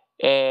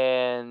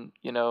 and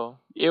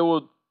it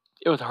would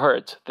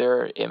hurt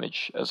their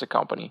image as a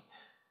company.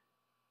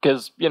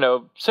 Because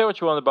say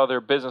what you want about their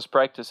business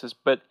practices,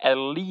 but at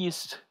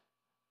least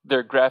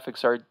their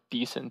graphics are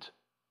decent.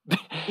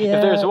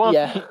 Yeah,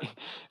 if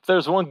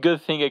there's one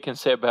good thing I can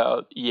say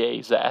about EA,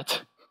 is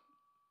that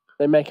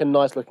they make a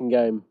nice looking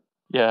game.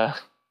 Yeah.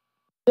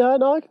 Yeah,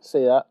 no, I can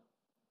see that.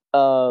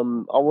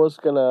 I was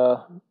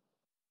gonna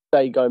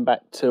say, going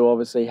back to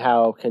obviously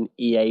how can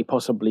EA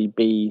possibly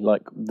be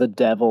like the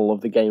devil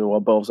of the gaming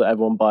world, but also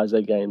everyone buys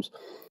their games.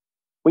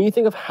 When you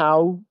think of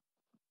how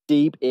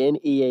deep in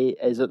EA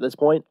is at this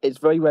point, it's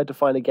very rare to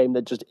find a game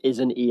that just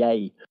isn't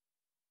EA.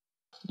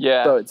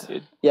 Yeah. So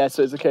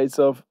it's a case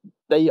of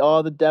they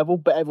are the devil,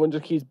 but everyone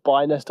just keeps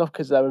buying their stuff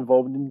because they're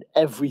involved in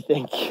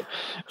everything.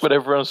 But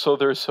everyone sold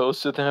their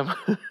souls to them.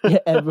 Yeah,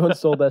 everyone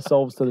sold their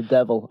souls to the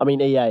devil. I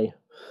mean, EA.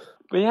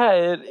 But yeah,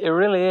 it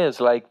really is.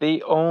 Like,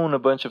 they own a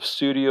bunch of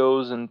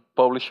studios and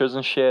publishers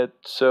and shit,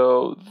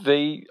 so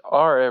they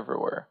are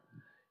everywhere.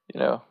 You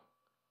know,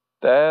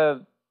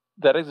 that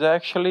is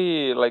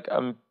actually, like,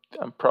 I'm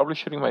probably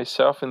shooting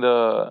myself in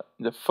the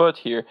foot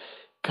here,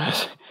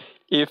 because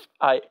if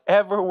I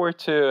ever were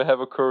to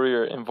have a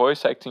career in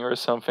voice acting or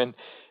something,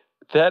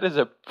 that is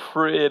a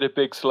pretty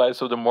big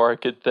slice of the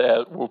market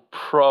that will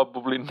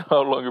probably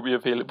no longer be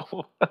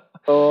available.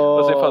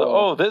 Unless they thought,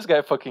 oh, this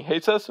guy fucking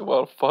hates us,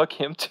 well, fuck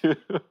him too.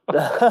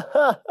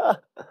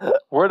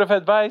 Word of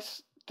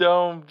advice,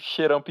 don't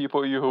shit on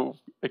people you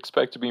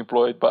expect to be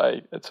employed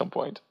by at some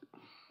point.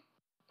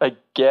 I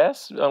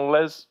guess,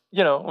 unless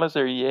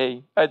they're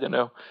EA. I don't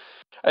know.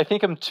 I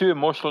think I'm too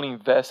emotionally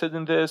invested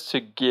in this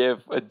to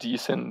give a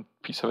decent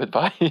piece of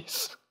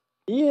advice.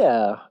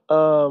 Yeah.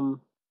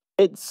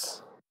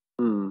 It's...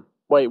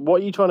 Wait,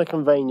 what are you trying to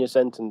convey in your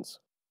sentence?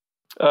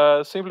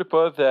 Simply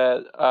put,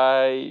 that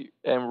I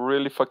am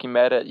really fucking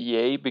mad at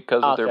EA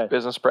because of their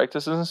business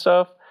practices and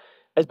stuff.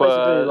 It's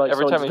basically like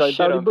every time I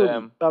shit on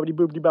them, babby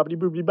boobly, babby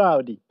boobly,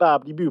 babby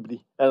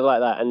boobly, and like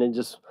that, and then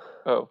just...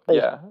 Oh,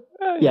 yeah.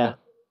 Yeah.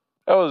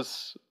 That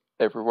was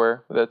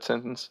everywhere, that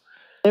sentence.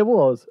 It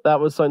was. That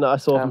was something that I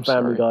saw from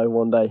Family Guy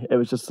one day. It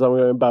was just someone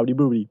going babby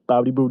boobly,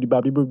 babby boobly,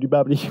 babby boobly,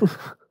 babby.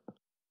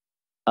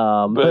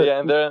 But yeah,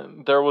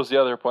 and there was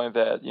the other point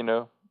that,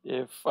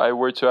 if I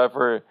were to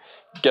ever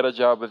get a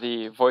job with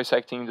the voice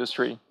acting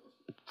industry,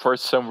 for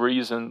some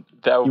reason,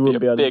 that would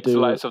be a big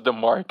slice of the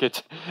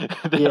market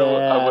that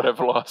I would have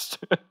lost.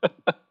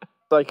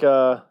 Like,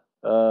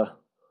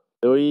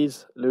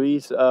 Luís,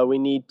 we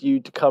need you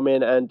to come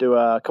in and do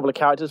a couple of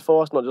characters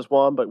for us, not just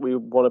one, but we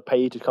want to pay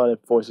you to kind of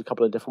voice a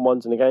couple of different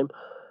ones in the game.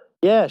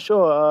 Yeah,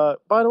 sure.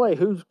 By the way,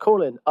 who's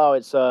calling? Oh,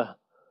 it's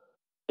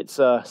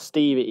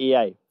Steve at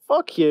EA.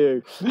 Fuck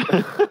you.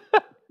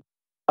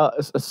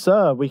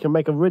 Sir, we can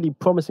make a really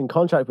promising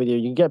contract with you.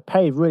 You can get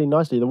paid really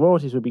nicely. The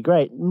royalties would be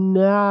great.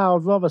 No,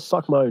 I'd rather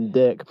suck my own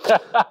dick.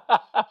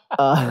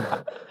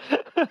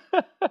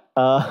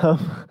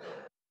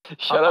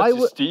 Shout out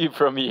to Steve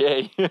from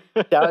EA.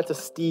 Shout out to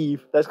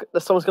Steve. There's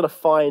someone's going to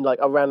find like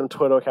a random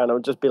Twitter account and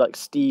would just be like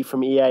Steve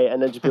from EA,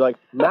 and then just be like,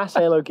 Mass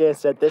Halo Gear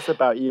said this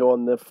about you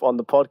on the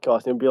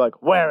podcast, and he'd be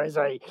like, where is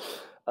he?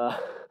 I've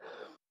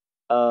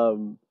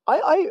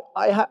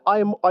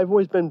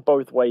always been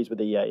both ways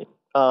with EA.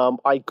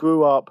 I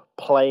grew up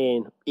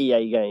playing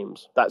EA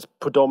games. That's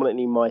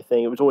predominantly my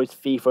thing. It was always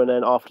FIFA, and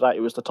then after that,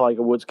 it was the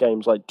Tiger Woods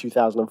games like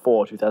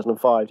 2004,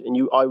 2005.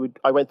 And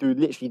I went through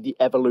literally the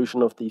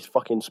evolution of these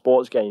fucking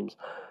sports games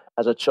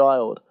as a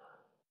child.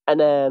 And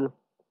then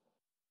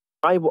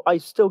I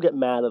still get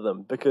mad at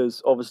them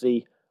because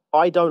obviously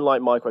I don't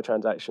like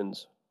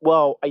microtransactions.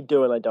 Well, I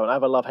do and I don't. I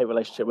have a love-hate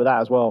relationship with that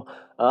as well.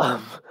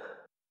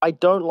 I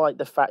don't like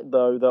the fact,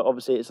 though, that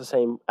obviously it's the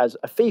same as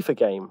a FIFA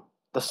game.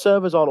 The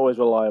servers aren't always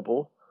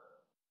reliable.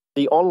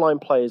 The online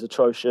play is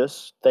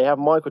atrocious. They have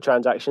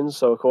microtransactions,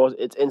 so of course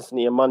it's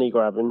instantly a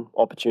money-grabbing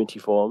opportunity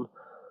for them.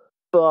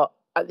 But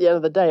at the end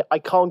of the day, I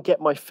can't get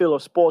my fill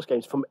of sports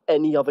games from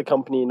any other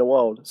company in the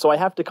world. So I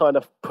have to kind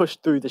of push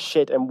through the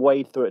shit and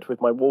wade through it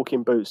with my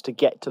walking boots to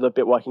get to the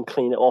bit where I can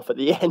clean it off at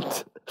the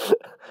end.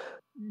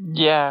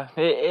 Yeah,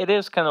 it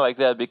is kind of like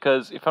that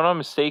because if I'm not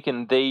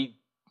mistaken, do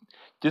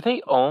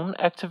they own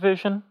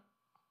Activision?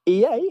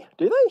 EA?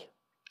 Do they?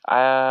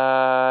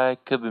 I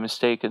could be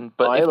mistaken,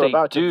 but I if am they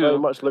about do, to very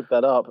much look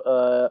that up.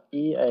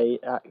 EA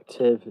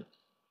Active.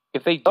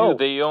 If they do,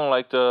 they own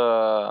like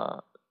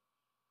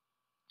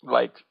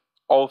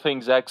all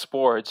things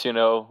exports,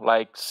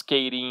 like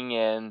skating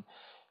and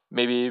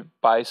maybe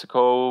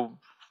bicycle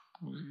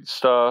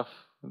stuff.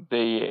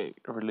 They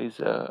released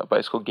a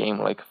bicycle game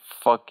like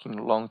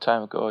fucking long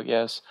time ago, I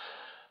guess,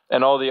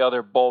 and all the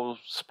other ball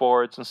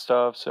sports and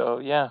stuff. So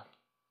yeah.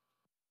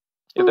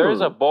 If there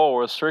is a ball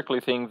or a strictly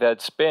thing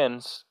that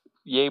spins,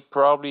 EA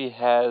probably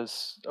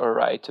has a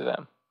right to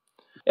them.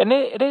 And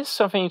it is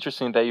something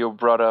interesting that you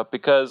brought up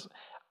because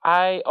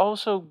I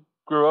also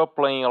grew up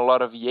playing a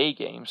lot of EA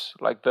games,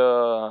 like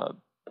the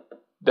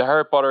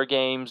Harry Potter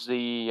games,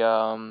 the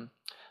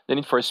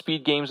Need for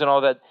Speed games and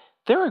all that.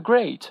 They were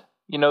great.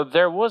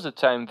 There was a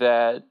time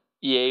that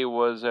EA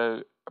was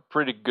a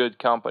pretty good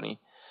company.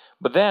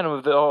 But then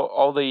with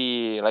all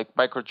the like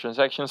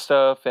microtransaction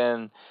stuff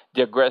and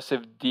the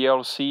aggressive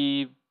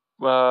DLC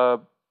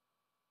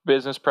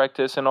business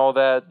practice and all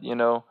that,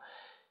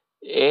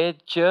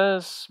 it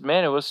just,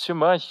 man, it was too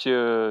much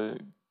to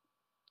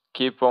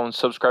keep on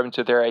subscribing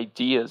to their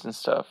ideas and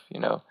stuff,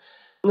 No,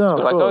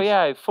 like, oh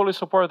yeah, I fully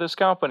support this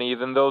company,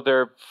 even though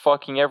they're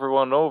fucking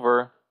everyone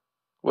over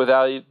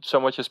without so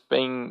much as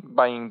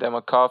buying them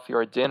a coffee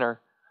or a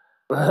dinner.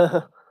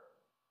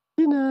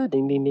 Dinner,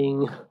 ding, ding,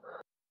 ding.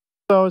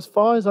 So as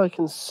far as I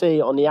can see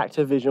on the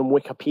Activision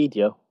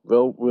Wikipedia,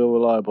 real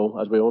reliable,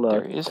 as we all know.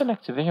 There is an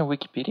Activision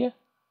Wikipedia?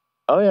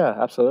 Oh yeah,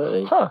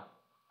 absolutely. Huh.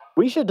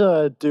 We should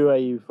do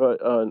a...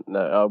 no,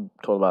 I'll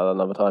talk about that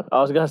another time.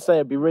 I was going to say,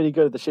 it'd be really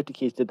good if the Shifty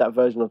Keys did that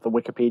version of the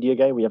Wikipedia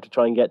game. We have to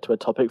try and get to a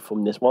topic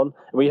from this one.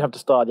 We have to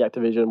start the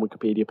Activision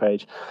Wikipedia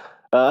page.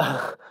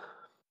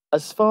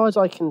 As far as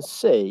I can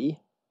see,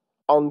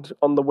 on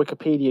the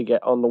Wikipedia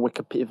on the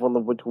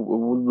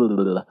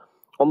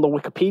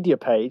Wikipedia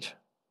page,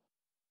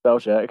 spell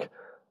check,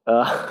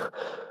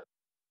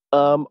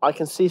 I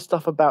can see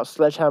stuff about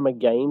Sledgehammer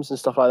Games and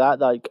stuff like that,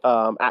 like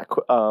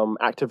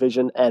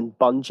Activision and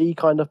Bungie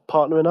kind of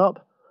partnering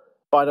up,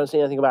 but I don't see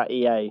anything about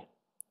EA.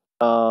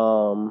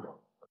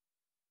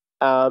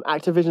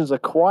 Activision's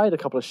acquired a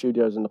couple of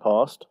studios in the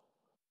past,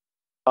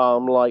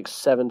 like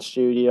 7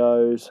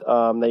 Studios.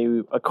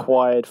 They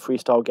acquired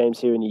Freestyle Games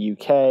here in the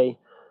UK,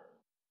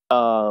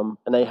 and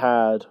they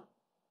had a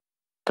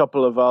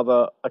couple of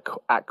other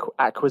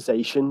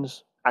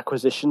acquisitions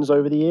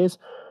over the years.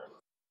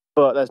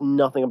 But there's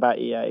nothing about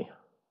EA.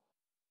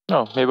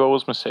 Oh, maybe I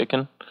was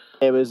mistaken.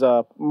 It was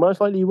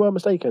most likely you were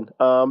mistaken.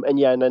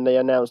 And then they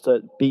announced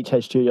that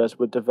Beachhead Studios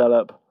would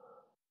develop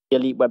the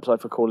Elite website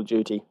for Call of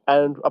Duty.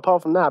 And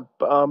apart from that,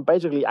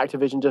 basically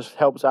Activision just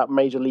helps out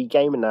Major League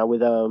Gaming now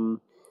with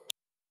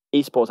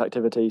esports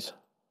activities.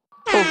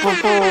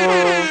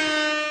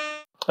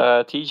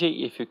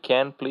 TJ, if you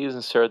can, please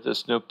insert the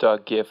Snoop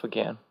Dogg gif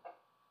again.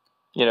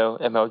 You know,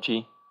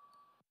 MLG.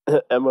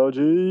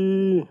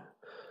 MLG.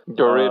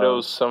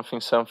 Doritos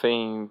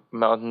something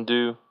Mountain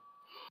Dew.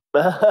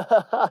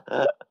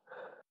 I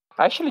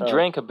actually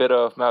drank a bit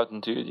of Mountain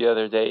Dew the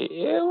other day.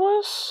 It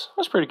was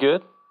pretty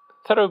good.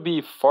 Thought it would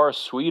be far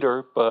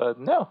sweeter, but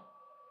no.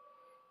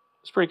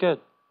 It's pretty good.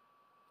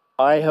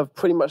 I have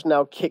pretty much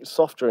now kicked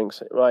soft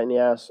drinks right in the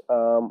ass.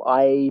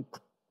 I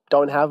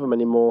don't have them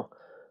anymore.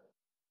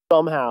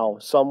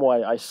 Some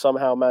way, I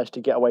somehow managed to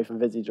get away from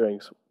fizzy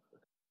drinks.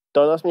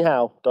 Don't ask me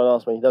how. Don't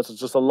ask me. That's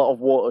just a lot of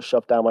water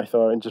shoved down my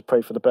throat and just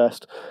pray for the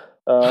best.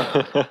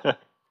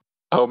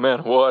 Oh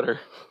man,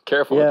 water.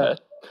 Careful with that.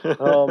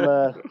 Oh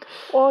man.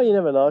 Well, you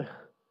never know.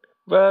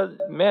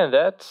 But man,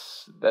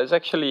 that's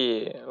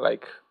actually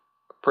like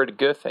a pretty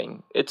good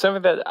thing. It's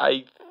something that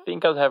I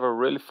think I'd have a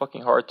really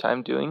fucking hard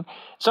time doing.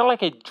 It's not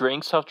like I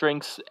drink soft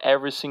drinks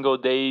every single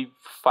day,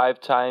 5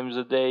 times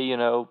a day, you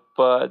know,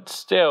 but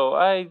still,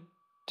 I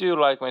do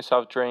like my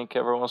soft drink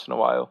every once in a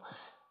while.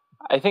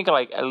 I think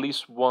like at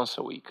least once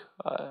a week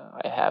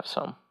I have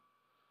some.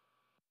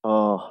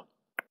 Oh.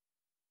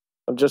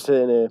 I'm just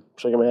sitting here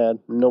shaking my head.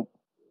 Nope.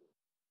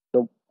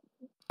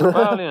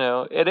 Well, you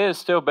know, it is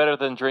still better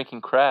than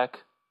drinking crack.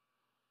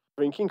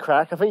 Drinking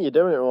crack? I think you're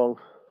doing it wrong.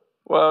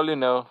 Well, you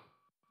know,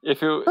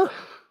 if you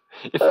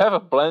have a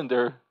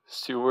blender,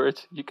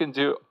 Stuart, you can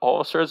do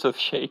all sorts of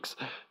shakes.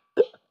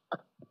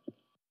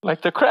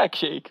 Like the crack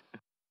shake.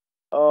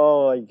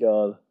 Oh my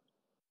god.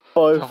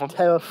 Both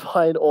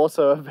terrifying,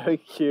 also very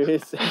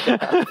curious.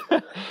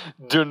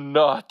 Do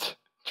not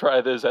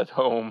try this at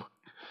home.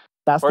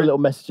 That's the little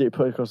message you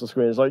put across the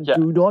screen. It's like,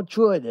 do not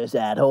try this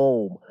at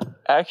home.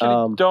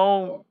 Actually,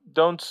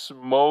 don't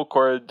smoke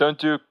or don't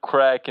do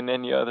crack in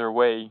any other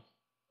way.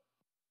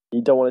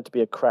 You don't want it to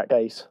be a crack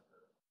case.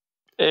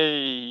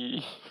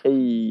 Hey.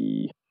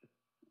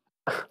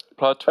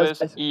 Plot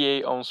twist,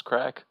 EA owns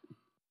crack.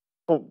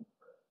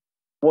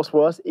 What's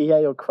worse,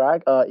 EA or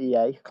crack?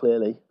 EA,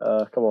 clearly.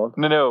 Come on.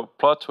 No,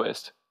 plot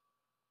twist.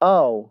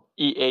 Oh.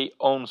 EA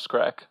owns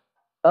crack.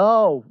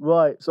 Oh,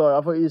 right. Sorry,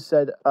 I thought you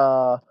said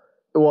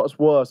what's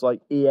worse, like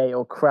EA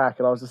or crack,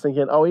 and I was just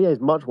thinking, oh, EA is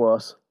much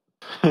worse.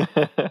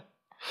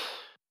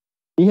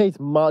 EA's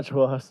much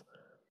worse.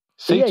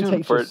 EA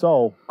takes your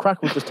soul.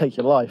 Crack will just take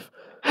your life.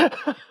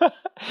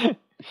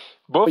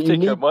 Both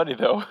take your money,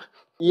 though.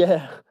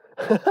 Yeah.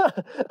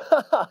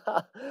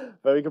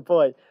 Very good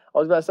point. I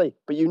was about to say,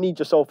 but you need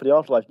your soul for the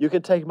afterlife. You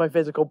can take my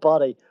physical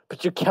body,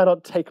 but you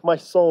cannot take my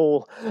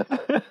soul.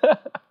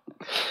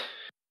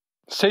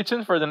 Stay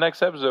tuned for the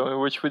next episode in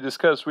which we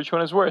discuss which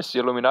one is worse, the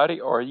Illuminati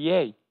or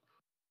EA.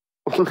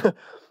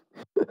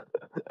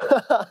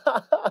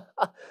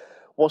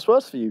 What's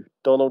worse for you,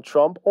 Donald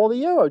Trump or the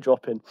euro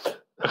dropping?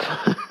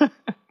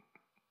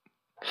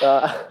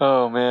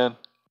 Oh man!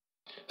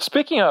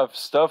 Speaking of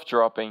stuff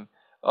dropping,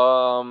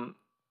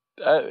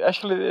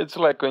 actually, it's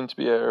like going to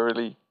be a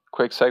really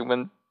quick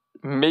segment.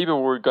 Maybe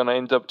we're gonna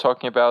end up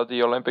talking about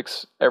the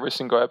Olympics every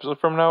single episode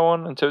from now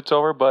on until it's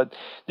over. But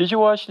did you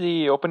watch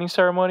the opening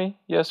ceremony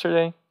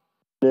yesterday?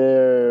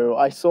 No,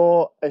 I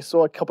saw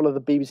a couple of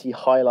the BBC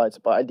highlights,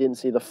 but I didn't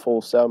see the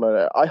full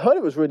ceremony. I heard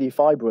it was really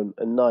vibrant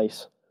and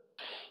nice.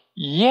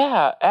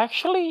 Yeah,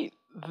 actually,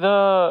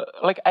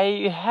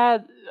 I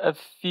had a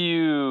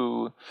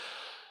few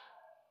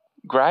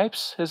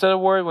gripes. Is that a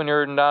word when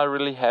you're not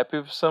really happy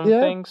with some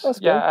things? That's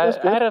good.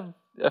 I had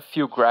a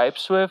few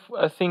gripes with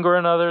a thing or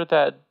another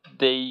that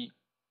they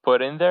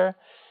put in there,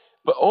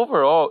 but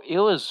overall, it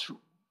was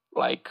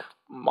like,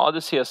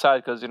 modesty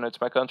aside, because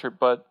it's my country,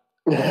 but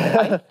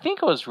I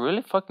think it was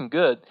really fucking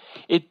good.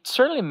 It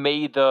certainly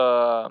made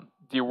the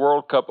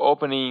World Cup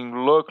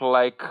opening look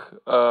like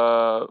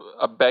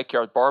a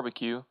backyard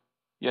barbecue.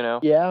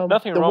 Yeah.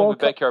 Nothing wrong with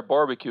backyard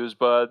barbecues,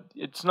 but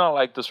it's not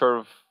like the sort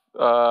of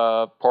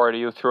party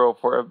you throw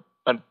for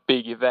a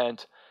big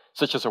event,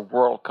 such as a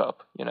World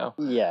Cup, you know?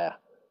 Yeah.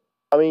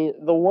 I mean,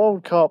 the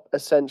World Cup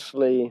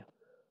essentially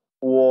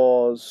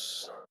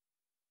was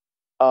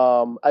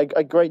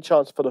a great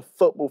chance for the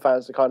football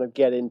fans to kind of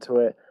get into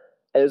it.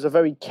 And it was a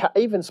very,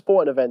 even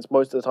sporting events,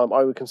 most of the time,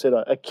 I would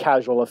consider a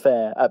casual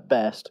affair at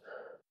best.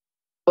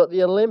 But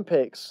the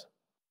Olympics,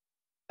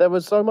 there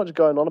was so much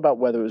going on about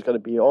whether it was going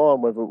to be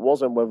on, whether it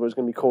wasn't, whether it was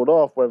going to be called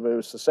off, whether it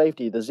was for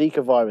safety, the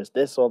Zika virus,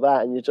 this or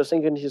that. And you're just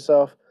thinking to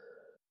yourself,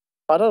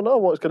 I don't know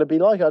what it's going to be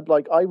like.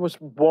 I was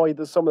worried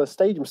that some of the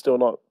stadiums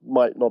still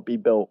might not be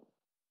built.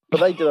 But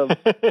they didn't.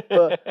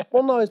 But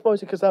well, no, it's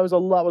mostly because that was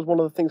one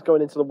of the things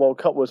going into the World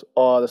Cup was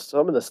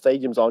some of the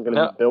stadiums aren't going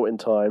to be built in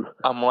time.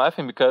 I'm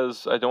laughing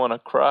because I don't want to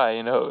cry.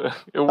 You know,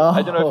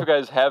 I don't know if you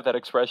guys have that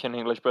expression in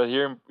English, but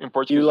here in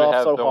Portuguese you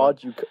laugh so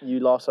hard. You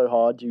laugh so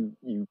hard. You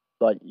do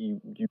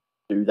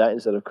that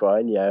instead of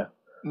crying. Yeah.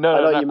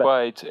 No, not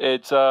quite.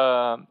 It's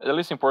at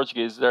least in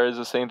Portuguese there is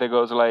a saying that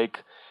goes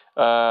like,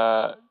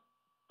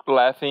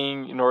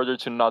 laughing in order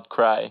to not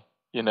cry.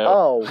 You know?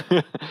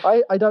 Oh,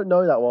 I don't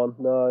know that one.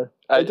 No,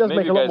 it does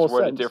make a lot more sense. Maybe you guys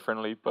word it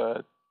differently,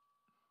 but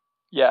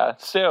yeah.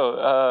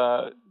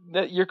 Still,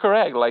 you're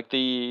correct. Like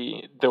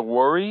the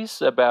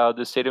worries about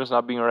the stadiums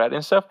not being ready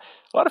and stuff.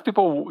 A lot of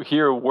people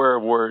here were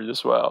worried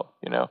as well.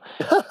 You know,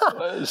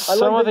 I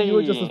like that you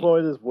were just as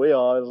worried as we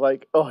are. It's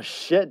like, oh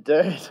shit,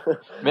 dude.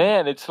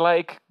 Man, it's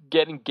like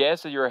getting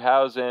guests at your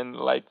house and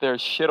like there's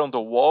shit on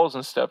the walls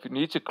and stuff. You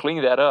need to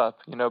clean that up,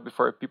 you know,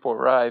 before people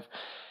arrive.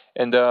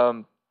 And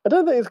I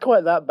don't think it's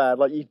quite that bad.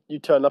 Like you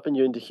turn up and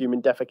you're into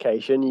human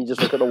defecation. You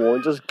just look at the wall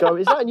and just go,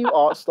 "Is that a new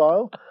art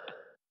style?"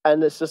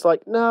 And it's just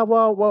like, "No,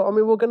 well. I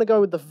mean, we're gonna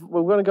go with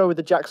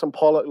the Jackson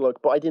Pollock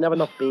look, but I didn't have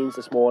enough beans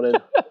this morning."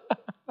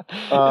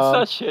 It's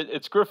not shit.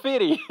 It's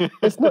graffiti.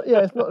 It's not. Yeah,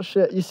 it's not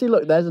shit. You see,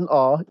 look, there's an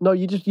R. No,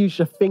 you just use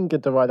your finger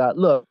to write that.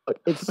 Look,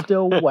 it's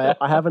still wet.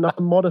 I have enough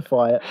to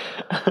modify it.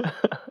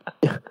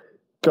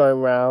 Going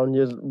around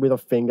with a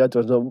finger,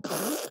 just.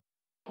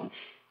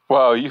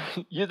 Wow, you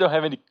don't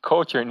have any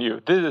culture in you.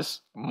 This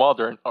is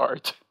modern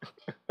art.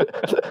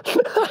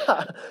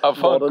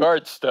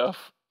 Avant-garde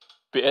stuff,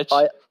 bitch.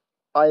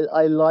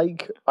 I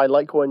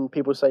like when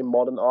people say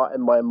modern art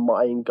and my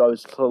mind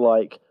goes to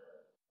like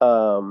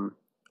and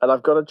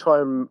I've got to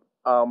try and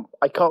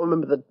I can't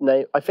remember the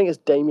name. I think it's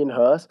Damien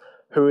Hirst,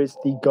 who is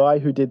the guy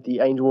who did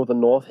the Angel of the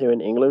North here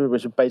in England,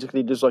 which is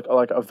basically just like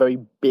a very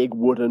big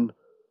wooden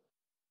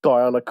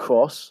guy on a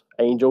cross,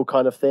 angel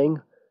kind of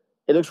thing.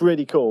 It looks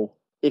really cool.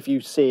 If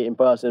you see it in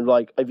person,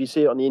 like if you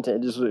see it on the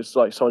internet, it just looks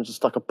like someone just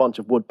stuck a bunch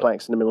of wood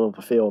planks in the middle of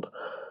a field.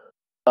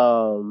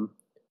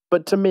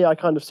 But to me, I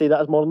kind of see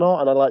that as modern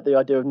art, and I like the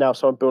idea of now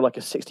someone building like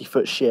a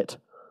 60-foot shit.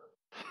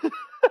 That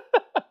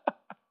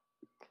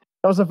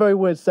was a very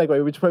weird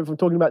segue. We just went from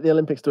talking about the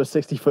Olympics to a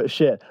 60-foot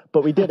shit,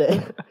 but we did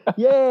it.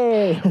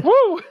 Yay!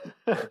 Woo!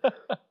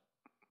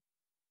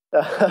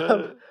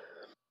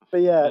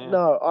 But yeah,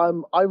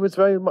 no, I was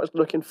very much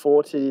looking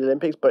forward to the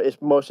Olympics, but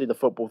it's mostly the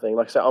football thing.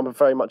 Like I said, I'm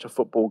very much a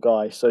football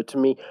guy. So to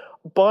me,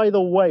 by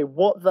the way,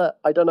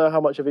 I don't know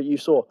how much of it you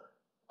saw.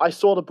 I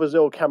saw the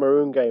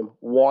Brazil-Cameroon game.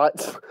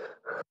 What?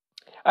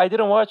 I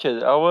didn't watch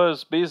it. I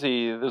was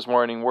busy this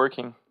morning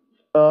working.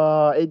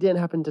 It didn't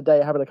happen today.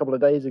 It happened a couple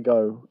of days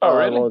ago. Oh,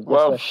 really?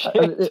 Well, shit.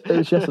 It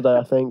was yesterday,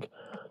 I think.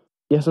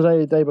 Yesterday,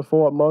 the day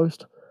before at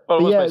most. Well,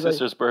 it was my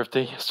sister's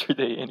birthday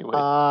yesterday anyway.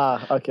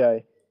 Ah,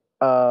 okay.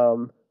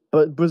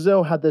 But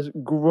Brazil had this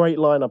great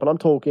lineup, and I'm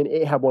talking,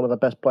 it had one of the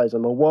best players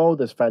in the world.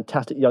 There's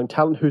fantastic young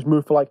talent who's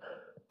moved for like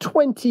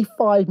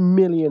 £25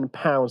 million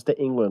to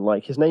England.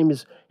 Like his name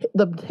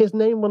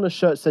on the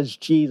shirt says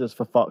Jesus,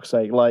 for fuck's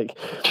sake. Like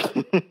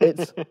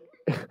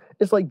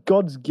it's like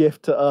God's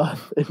gift to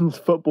Earth in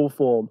football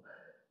form.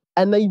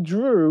 And they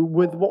drew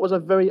with what was I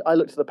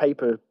looked at the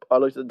paper, I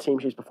looked at the team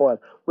sheets beforehand,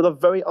 with a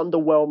very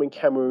underwhelming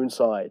Cameroon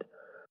side.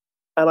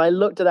 And I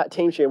looked at that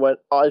team sheet and went,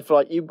 I feel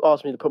like you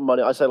asked me to put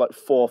money, I say like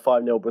 4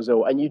 or 5-0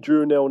 Brazil, and you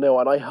drew 0-0.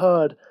 And I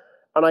heard,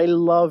 and I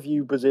love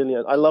you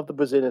Brazilians. I love the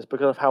Brazilians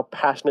because of how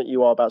passionate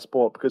you are about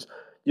sport, because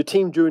your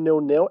team drew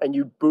 0-0 and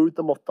you booed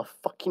them off the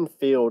fucking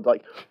field.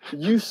 Like,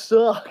 you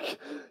suck.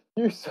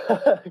 You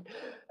suck. And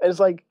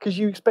it's like, because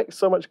you expect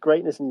so much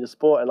greatness in your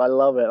sport, and I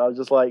love it. I was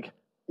just like,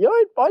 yeah,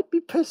 I'd be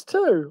pissed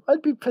too.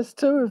 I'd be pissed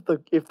too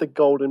if the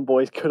Golden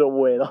Boys couldn't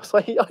win. I was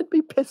like, I'd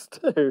be pissed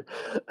too.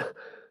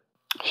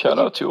 Shout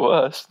out to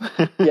us.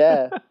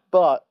 Yeah,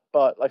 but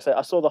like I say,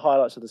 I saw the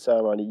highlights of the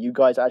ceremony. You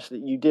guys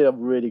you did a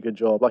really good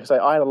job. Like I say,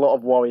 I had a lot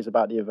of worries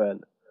about the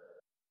event.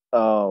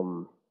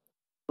 The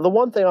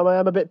one thing I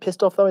am a bit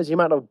pissed off though is the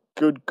amount of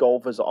good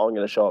golfers that aren't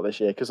going to show up this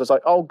year, because it's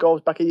like, oh,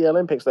 golf's back at the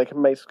Olympics.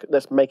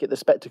 Let's make it the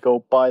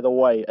spectacle. By the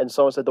way, and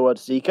someone said the word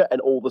Zika,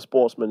 and all the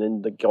sportsmen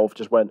in the golf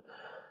just went,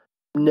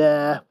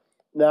 nah,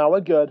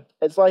 we're good.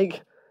 It's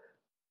like,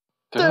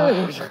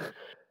 dude.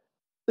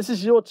 This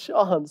is your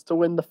chance to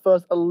win the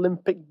first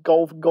Olympic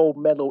golf gold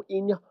medal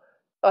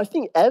I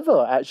think,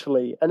 ever,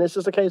 actually. And it's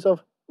just a case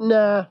of,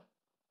 nah,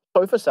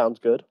 sofa sounds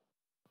good.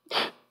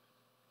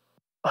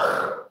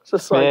 It's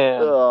just like,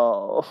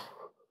 oh.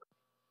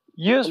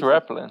 Use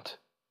repellent.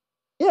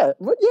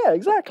 Yeah,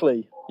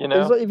 exactly. You know?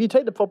 It's like if you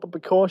take the proper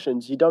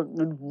precautions, you're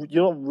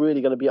not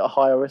really going to be at a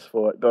higher risk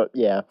for it. But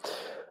yeah,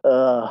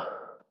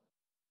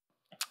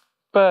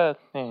 But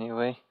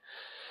anyway,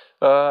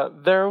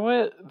 there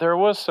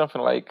was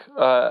something like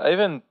I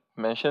even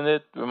mentioned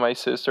it with my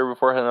sister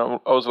beforehand.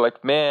 I was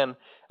like, man,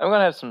 I'm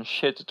gonna have some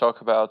shit to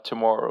talk about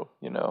tomorrow.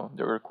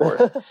 The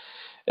record.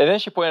 And then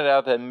she pointed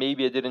out that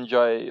maybe I did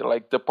enjoy,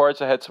 like, the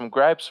parts I had some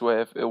gripes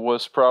with. It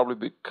was probably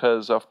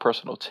because of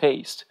personal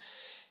taste.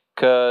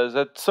 Because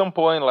at some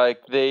point,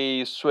 like,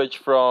 they switched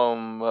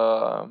from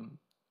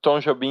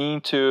Tom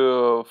Jobim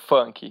to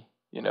funky,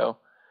 and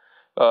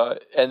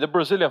the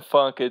Brazilian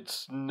funk,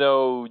 it's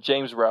no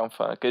James Brown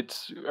funk.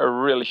 It's a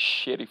really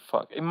shitty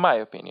funk, in my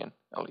opinion,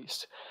 at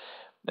least.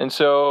 And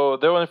so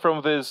they went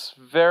from this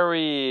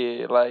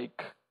very,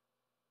 like,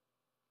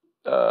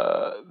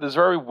 this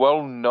very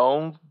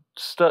well-known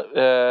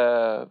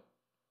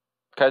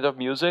kind of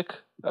music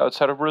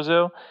outside of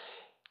Brazil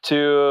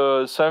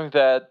to something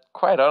that,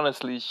 quite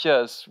honestly, is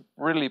just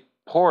really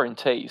poor in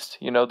taste.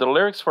 The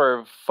lyrics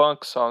for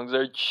funk songs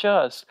are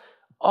just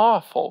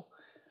awful.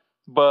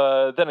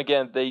 But then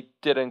again, they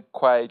didn't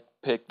quite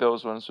pick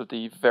those ones with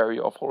the very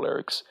awful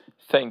lyrics.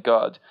 Thank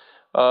God.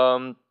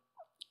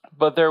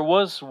 But there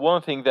was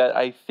one thing that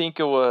I think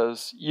it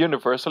was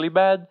universally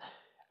bad.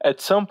 At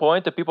some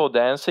point, the people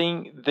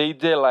dancing, they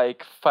did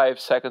like 5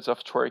 seconds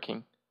of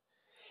twerking.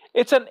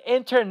 It's an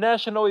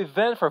international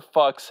event, for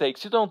fuck's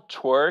sakes. You don't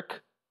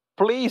twerk.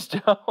 Please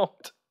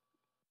don't.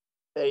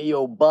 Hey,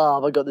 yo,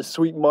 Bob, I got this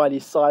sweet Miley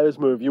Cyrus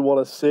move. You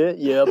want to see it?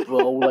 Yeah,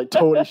 bro. Like,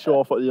 totally show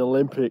off at the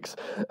Olympics.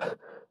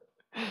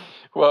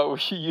 Well, we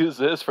should use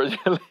this for the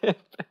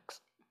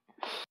Olympics.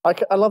 I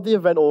love the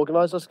event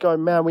organizers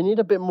going, man, we need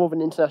a bit more of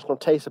an international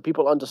taste so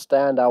people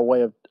understand our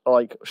way of,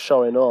 like,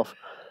 showing off.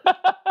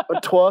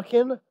 But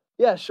twerking?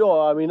 Yeah,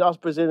 sure. I mean, us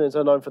Brazilians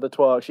are known for the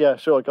twerks. Yeah,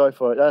 sure, go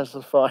for it. That's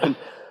fine.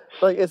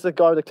 Like, it's the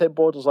guy with the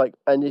clipboard was like,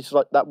 and it's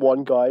like that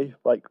one guy,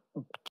 like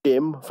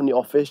Jim from the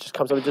office, just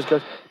comes up and just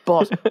goes,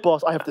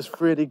 boss, I have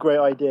this really great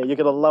idea. You're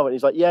going to love it. And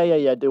he's like,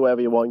 yeah, do whatever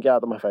you want. Get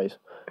out of my face.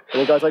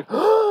 And the guy's like,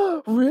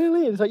 oh,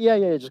 really? And he's like, yeah,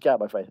 just get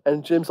out of my face.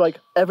 And Jim's like,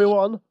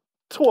 everyone,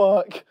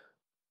 twerk.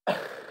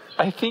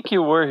 I think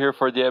you were here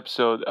for the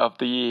episode of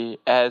the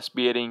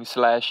ass-beating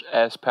 /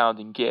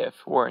 ass-pounding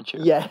gif, weren't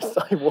you? Yes,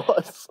 I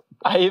was.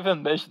 I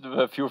even mentioned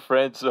to a few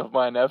friends of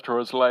mine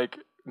afterwards, like,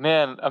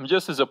 man, I'm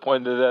just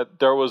disappointed that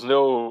there was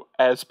no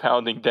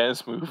ass-pounding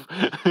dance move.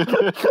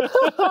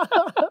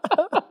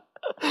 That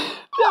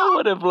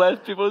would have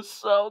left people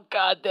so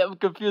goddamn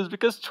confused,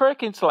 because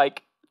twerking's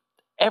like,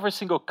 every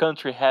single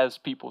country has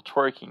people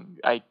twerking,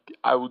 I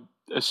would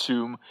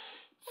assume.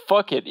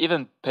 Fuck it,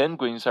 even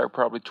penguins are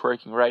probably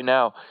twerking right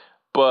now.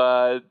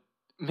 But,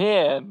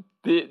 man,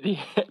 the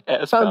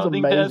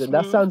ass-pounding dance move.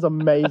 That sounds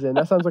amazing.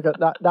 That sounds like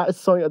that is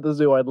something at the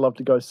zoo I'd love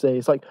to go see.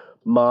 It's like,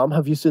 Mom,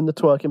 have you seen the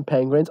twerking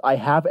penguins? I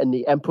have, and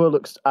the emperor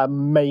looks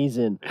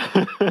amazing.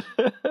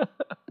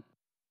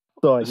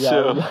 Sorry, yeah.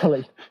 So,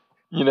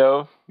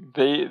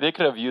 they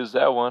could have used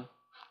that one.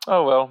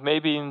 Oh well,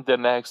 maybe in the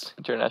next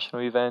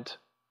international event.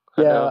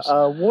 Who knows?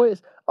 What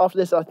is after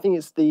this? I think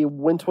it's the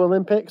Winter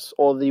Olympics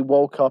or the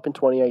World Cup in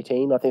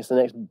 2018. I think it's the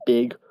next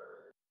big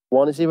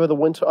one. It's either the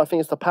Winter. I think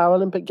it's the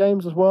Paralympic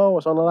Games as well,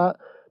 or something like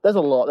that. There's a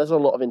lot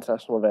of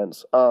international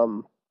events.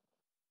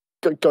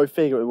 Go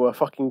figure. We're a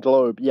fucking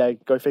globe. Yeah,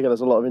 go figure. There's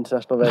a lot of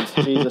international events.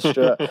 Jesus,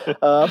 Stuart.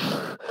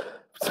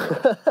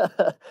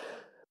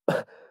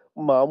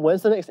 Mom,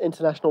 when's the next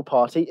international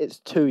party? It's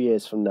 2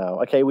 years from now.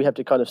 Okay, we have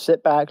to kind of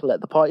sit back, let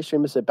the party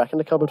streamer sit back in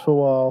the cupboard for a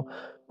while.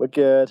 We're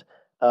good.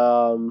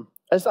 I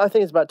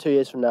think it's about 2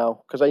 years from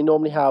now, because they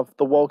normally have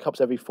the World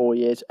Cups every 4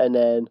 years, and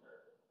then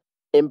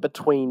in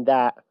between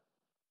that,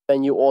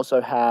 then you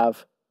also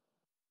have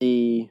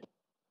the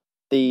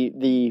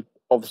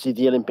obviously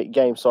the Olympic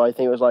Games. So I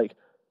think it was like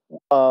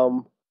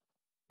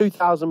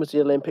 2000 was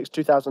the Olympics,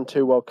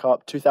 2002 World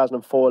Cup,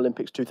 2004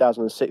 Olympics,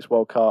 2006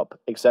 World Cup,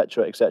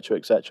 etc., etc.,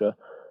 etc.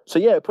 So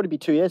yeah, it'd probably be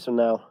 2 years from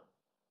now.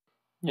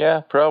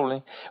 Yeah,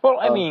 probably. Well,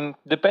 I mean,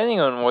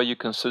 depending on what you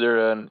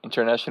consider an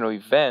international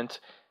event,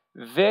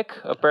 Vic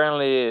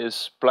apparently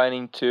is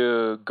planning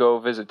to go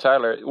visit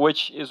Tyler,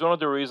 which is one of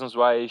the reasons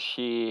why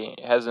she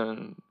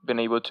hasn't been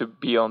able to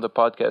be on the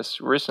podcast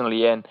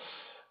recently. And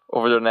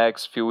over the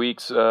next few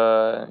weeks,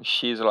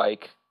 she's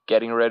like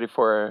getting ready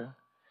for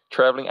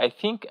traveling. I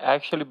think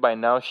actually by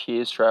now she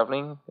is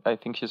traveling. I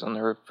think she's on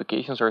her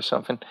vacations or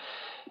something.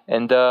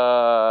 And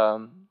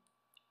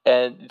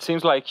it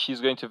seems like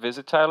she's going to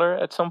visit Tyler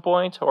at some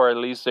point, or at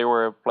least they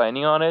were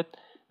planning on it.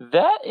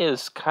 That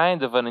is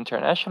kind of an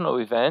international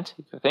event,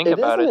 if you think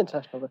about it. It is an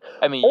international event.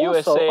 I mean,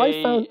 also, USA I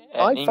found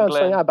England.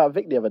 something out about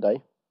Vic the other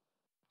day.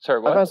 Sorry,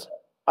 what?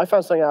 I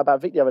found something out about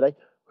Vic the other day.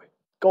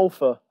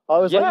 Golfer. I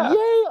was like,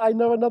 yay, I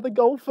know another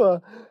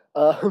golfer.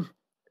 And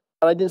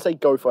I didn't say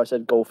gopher, I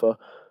said golfer.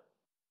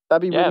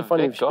 That'd be really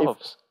funny Vic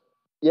if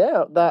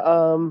that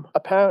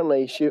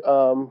apparently she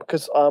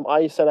because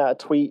I sent out a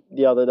tweet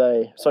the other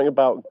day, something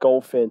about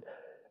golfing,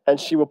 and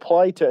she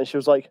replied to it and she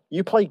was like,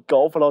 "You play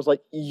golf?" And I was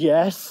like,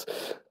 "Yes."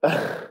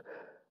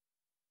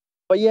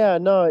 But yeah,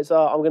 no, it's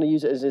I'm going to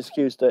use it as an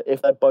excuse that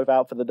if they're both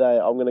out for the day,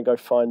 I'm going to go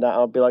find out.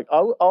 I'll be like,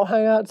 I'll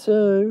hang out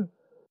too.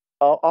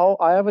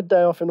 I have a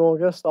day off in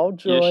August. I'll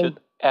join. You should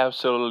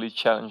absolutely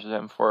challenge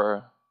them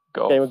for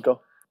golf. Game of golf.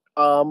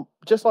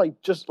 Just like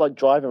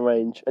driving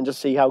range and just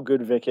see how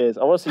good Vic is.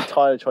 I want to see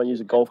Tyler try and use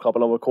a golf club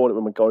and I'll record it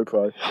with my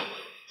GoPro.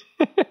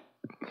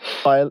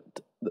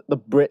 The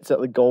Brits at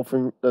the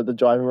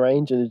driving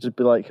range, and it'd just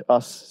be like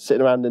us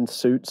sitting around in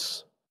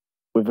suits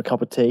with a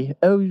cup of tea.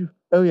 Oh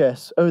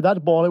yes. Oh,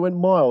 that ball, it went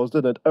miles,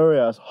 didn't it? Oh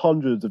yes,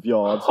 hundreds of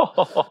yards.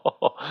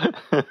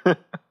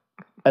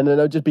 And then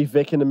it'll just be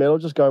Vic in the middle,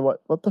 just going,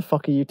 what the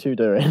fuck are you two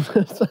doing?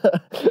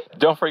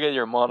 Don't forget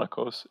your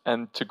monocles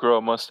and to grow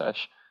a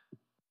mustache.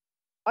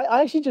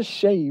 I actually just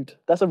shaved.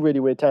 That's a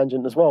really weird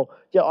tangent as well.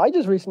 Yeah, I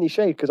just recently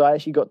shaved because I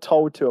actually got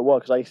told to at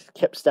work because I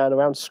kept standing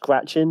around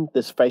scratching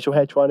this facial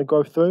hair trying to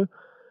grow through.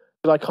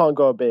 Because I can't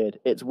grow a beard.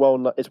 It's well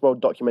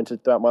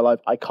documented throughout my life.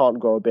 I can't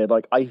grow a beard.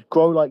 Like I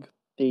grow like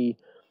the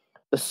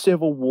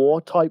Civil War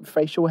type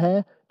facial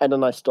hair, and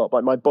then I stop.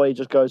 Like my body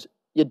just goes,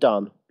 "You're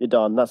done. You're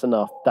done. That's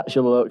enough. That's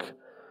your look.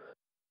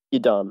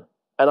 You're done."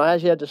 And I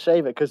actually had to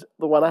shave it because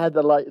when I had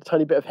the like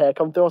tiny bit of hair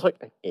come through, I was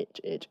like,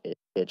 itch, itch, itch,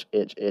 itch,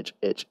 itch, itch,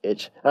 itch,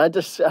 itch. And I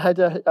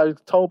was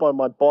told by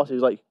my boss, he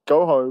was like,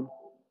 "Go home.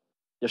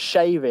 You're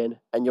shaving,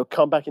 and you'll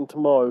come back in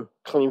tomorrow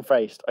clean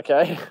faced."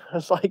 Okay, I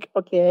was like,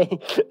 "Okay."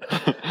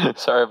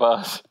 Sorry,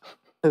 boss.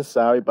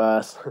 Sorry,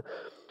 boss.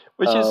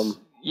 Which is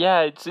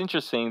it's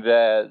interesting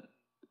that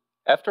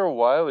after a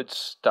while it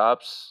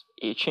stops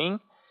itching.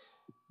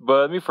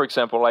 But me, for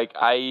example, like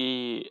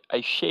I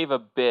shave a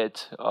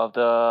bit of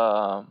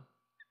the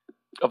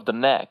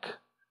neck,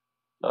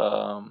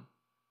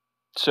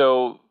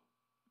 so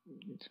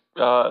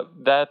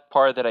that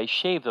part that I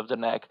shaved of the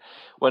neck,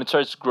 when it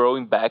starts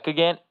growing back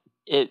again,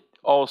 it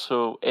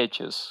also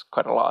itches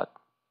quite a lot.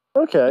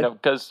 Okay.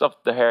 Because of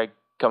the hair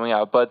coming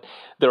out. But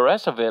the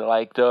rest of it,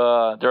 like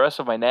the rest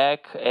of my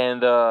neck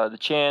and the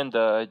chin,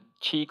 the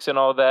cheeks, and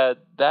all that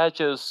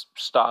just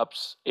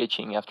stops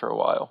itching after a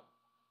while.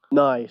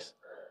 Nice.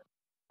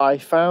 I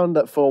found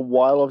that for a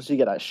while, obviously, you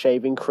get that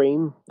shaving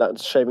cream, that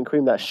shaving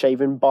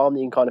balm that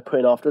you can kind of put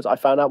in afterwards. I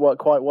found that worked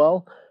quite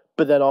well.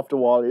 But then after a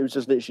while, it was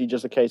just literally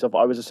just a case of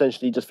I was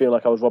essentially just feeling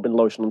like I was rubbing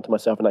lotion onto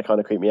myself, and that kind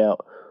of creeped me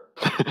out.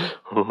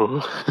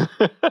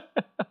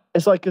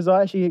 It's like,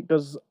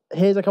 because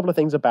here's a couple of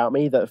things about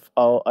me that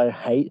I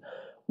hate.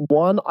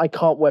 One, I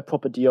can't wear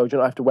proper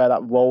deodorant. I have to wear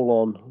that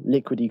roll-on,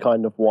 liquidy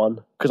kind of one,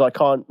 because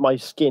my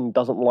skin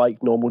doesn't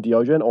like normal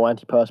deodorant or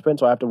antiperspirant,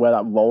 so I have to wear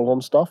that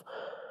roll-on stuff.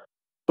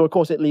 So, of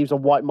course, it leaves a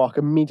white mark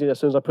immediately as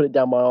soon as I put it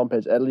down my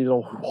armpits. It leaves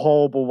a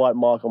horrible white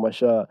mark on my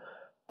shirt.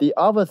 The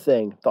other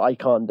thing that I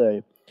can't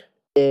do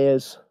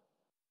is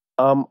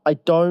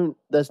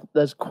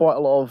there's quite a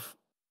lot of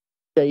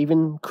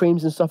shaving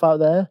creams and stuff out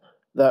there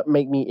that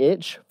make me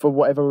itch for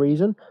whatever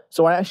reason.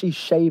 So I actually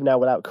shave now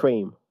without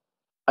cream.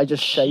 I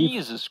just shave.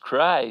 Jesus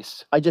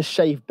Christ. I just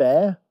shave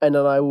bare, and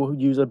then I will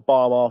use a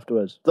balm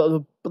afterwards.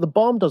 The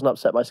balm doesn't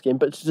upset my skin,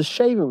 but it's the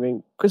shaving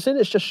cream. Because then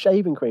it's just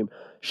shaving cream.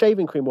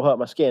 Shaving cream will hurt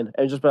my skin,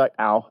 and just be like,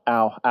 ow,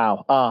 ow,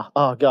 ow,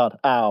 oh God,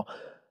 ow.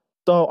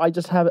 So I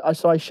just have it.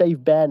 So I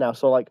shave bare now.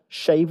 So like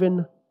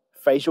shaving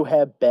facial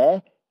hair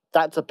bare,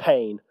 that's a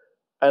pain,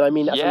 and I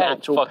mean that's an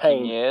actual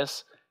pain.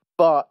 Yes.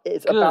 But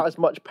it's about as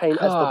much pain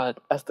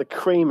as the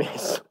cream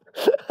is.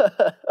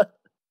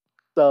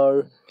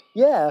 So.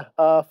 Yeah,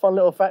 fun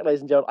little fact, ladies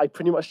and gentlemen. I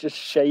pretty much just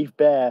shave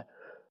bare.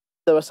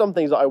 There are some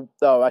things that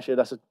actually,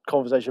 that's a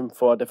conversation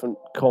for a different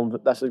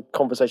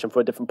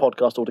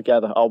podcast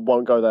altogether. I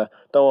won't go there.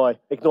 Don't worry.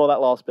 Ignore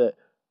that last bit.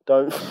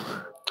 Don't.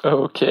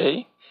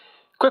 Okay.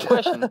 Quick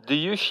question: do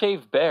you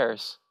shave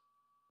bears?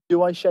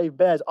 Do I shave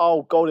bears?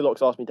 Oh,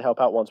 Goldilocks asked me to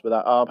help out once with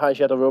that. Apparently,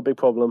 she had a real big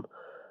problem.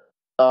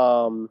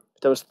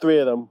 There was 3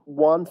 of them.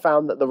 One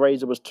found that the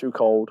razor was too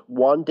cold.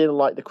 One didn't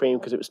like the cream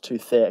because it was too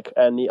thick,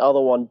 and the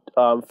other one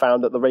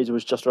found that the razor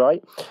was just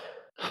right.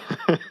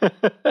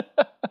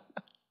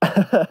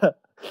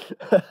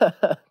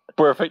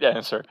 Perfect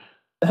answer.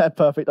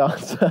 Perfect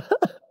answer.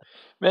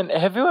 Man,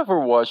 have you ever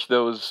watched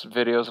those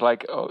videos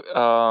like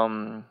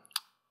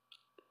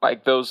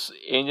those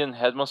Indian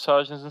head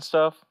massages and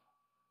stuff?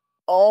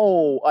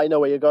 Oh, I know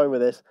where you're going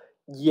with this.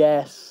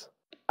 Yes,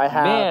 I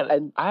have. Man,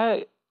 and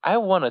I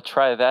want to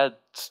try that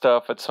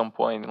stuff at some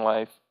point in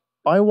life.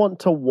 I want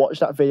to watch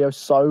that video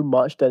so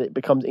much that it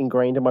becomes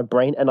ingrained in my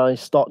brain, and I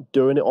start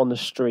doing it on the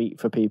street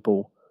for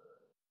people.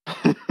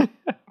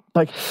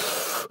 Like,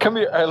 come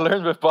here, I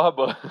learned with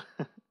Baba.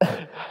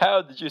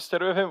 How did you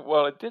start with him?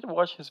 Well, I did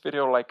watch his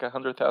video like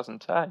 100,000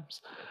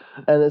 times.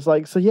 And it's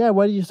like, so yeah,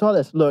 where did you start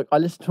this? Look, I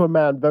listened to a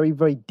man very,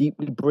 very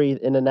deeply breathe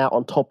in and out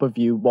on top of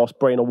you whilst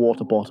spraying a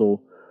water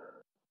bottle.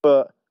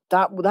 But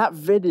that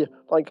video,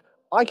 like,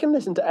 I can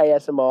listen to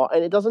ASMR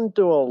and it doesn't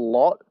do a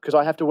lot because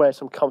I have to wear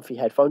some comfy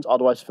headphones.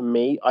 Otherwise, for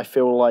me, I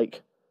feel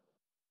like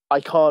I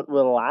can't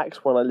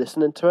relax when I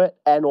listen to it,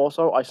 and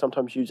also I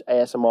sometimes use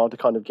ASMR to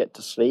kind of get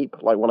to sleep,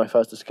 like when I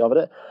first discovered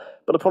it.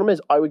 But the problem is,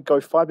 I would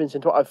go 5 minutes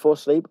into it, I'd fall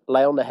asleep,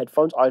 lay on the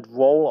headphones, I'd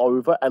roll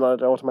over, and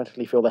I'd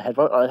automatically feel the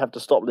headphone, and I'd have to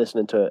stop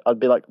listening to it. I'd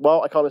be like,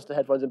 well, I can't listen to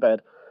headphones in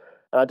bed,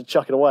 and I had to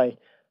chuck it away.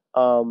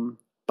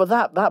 But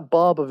that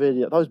barber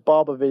video, those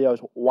barber videos,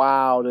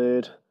 wow,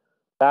 dude,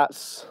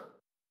 that's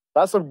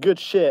some good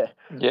shit.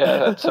 Yeah,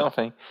 that's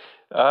something.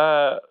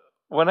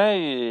 When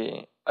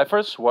I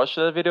first watched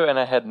that video and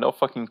I had no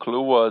fucking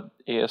clue what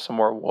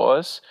ASMR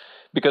was,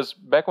 because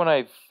back when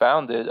I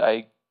found it,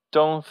 I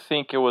don't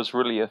think it was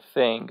really a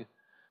thing,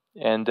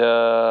 and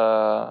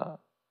Well,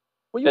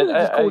 you would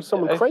have just called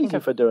someone crazy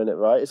for doing it,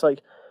 right? It's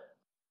like,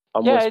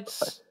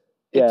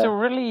 it's a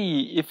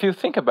really, if you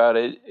think about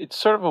it, it's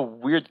sort of a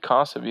weird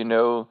concept, you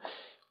know.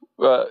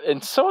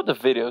 In some of the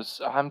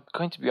videos, I'm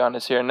going to be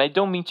honest here, and I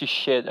don't mean to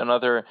shit on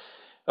other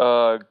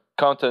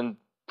content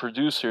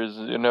producers,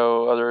 you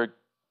know, other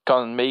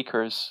content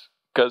makers,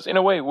 because in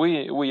a way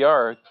we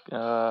are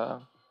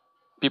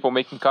people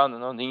making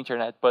content on the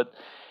internet, but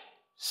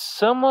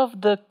some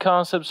of the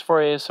concepts for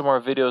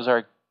ASMR videos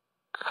are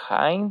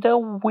kind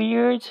of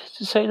weird,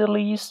 to say the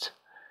least.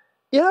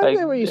 Yeah, I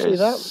get where you see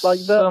that. Like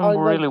some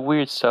really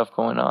weird stuff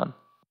going on.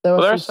 There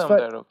are some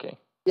that are okay.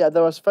 Yeah,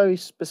 there are very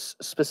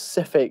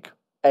specific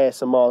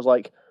ASMRs.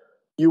 Like,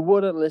 you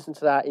wouldn't listen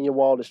to that in your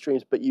wildest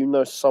dreams, but you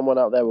know someone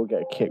out there will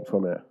get a kick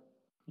from it.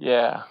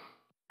 Yeah.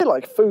 It's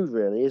like food,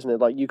 really, isn't it?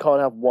 Like, you can't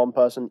have one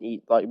person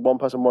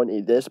won't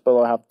eat this, but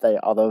they'll have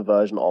the other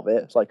version of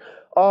it. It's like,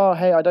 oh,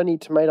 hey, I don't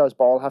eat tomatoes,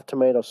 but I'll have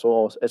tomato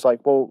sauce. It's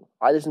like, well,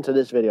 I listened to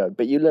this video,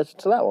 but you listen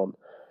to that one.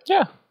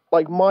 Yeah.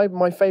 Like,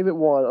 my favorite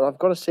one, and I've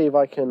got to see if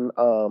I can,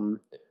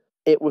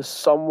 it was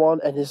someone,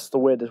 and this is the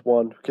weirdest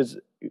one, because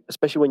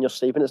especially when you're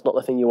sleeping, it's not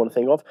the thing you want to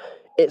think of.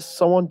 It's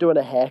someone doing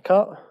a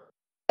haircut,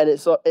 and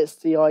it's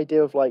the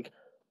idea of, like,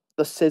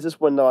 the scissors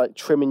when they're, like,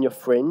 trimming your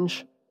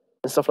fringe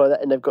and stuff like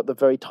that, and they've got the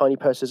very tiny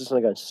pair of scissors, and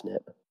they're going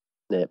snip,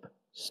 snip,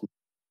 snip,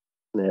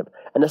 snip.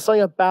 And there's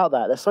something about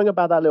that. There's something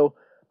about that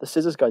the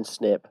scissors going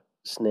snip,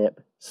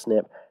 snip,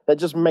 snip. That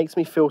just makes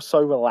me feel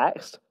so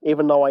relaxed,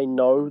 even though I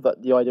know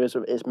that the idea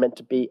is meant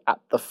to be at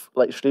the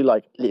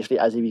literally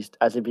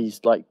as if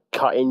he's like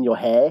cutting your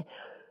hair,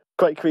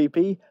 quite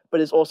creepy. But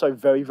it's also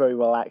very, very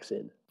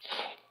relaxing.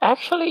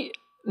 Actually,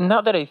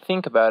 now that I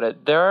think about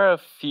it, there are a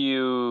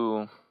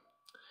few.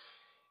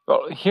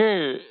 Well,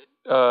 here,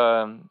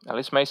 at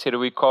least my city,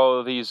 we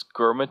call these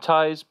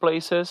gourmetized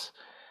places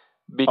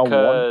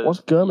because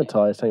what's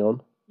gourmetized? Hang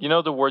on. You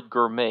know the word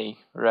gourmet,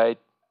 right?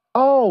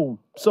 Oh,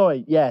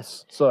 sorry.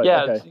 Yes, sorry.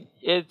 Yeah, okay.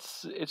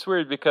 It's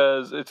weird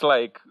because it's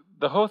like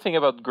the whole thing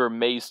about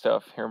gourmet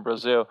stuff here in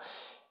Brazil.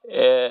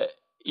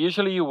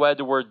 Usually you add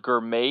the word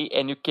gourmet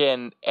and you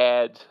can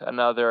add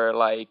another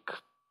like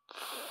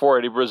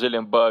 40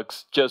 Brazilian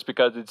bucks just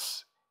because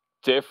it's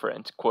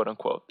different, quote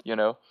unquote, you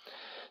know?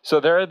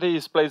 So there are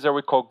these places that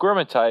we call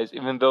gourmetized,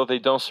 even though they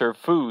don't serve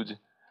food.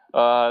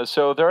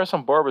 So there are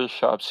some barber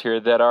shops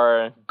here that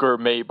are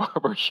gourmet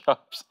barber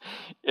shops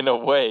in a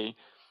way.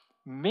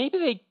 Maybe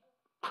they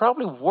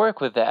probably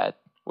work with that,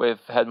 with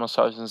head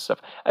massages and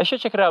stuff. I should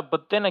check it out.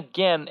 But then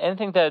again,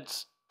 anything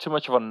that's too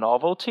much of a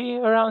novelty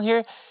around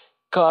here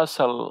costs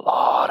a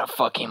lot of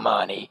fucking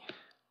money.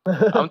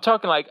 I'm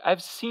talking like,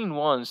 I've seen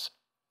once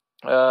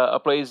a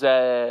place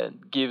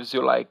that gives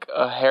you like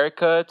a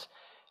haircut,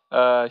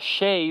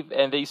 shave,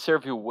 and they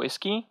serve you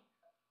whiskey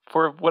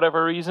for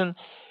whatever reason.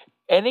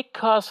 And it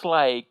costs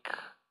like,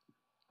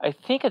 I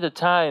think at the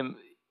time,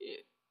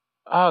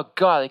 oh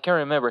god, I can't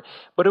remember.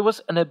 But it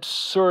was an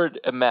absurd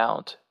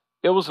amount.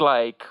 It was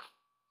like,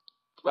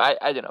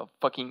 I don't know,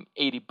 fucking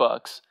 80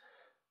 bucks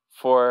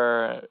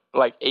for,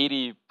 like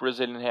 80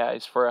 Brazilian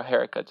reais for a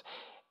haircut.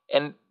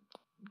 And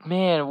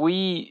man,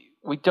 we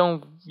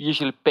don't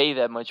usually pay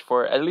that much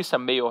for at least a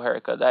male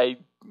haircut.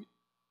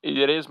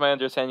 It is my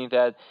understanding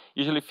that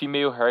usually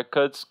female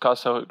haircuts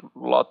cost a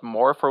lot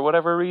more for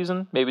whatever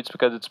reason. Maybe it's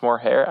because it's more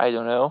hair, I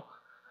don't know.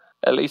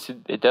 At least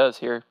it does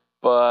here.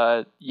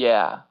 But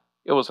yeah,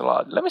 it was a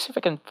lot. Let me see if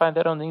I can find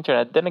that on the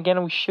internet. Then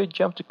again, we should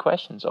jump to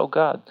questions. Oh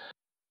god.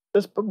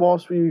 Just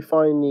whilst we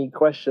find the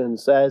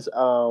questions, there's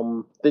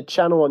the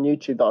channel on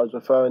YouTube that I was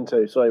referring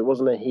to. So it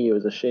wasn't a he, it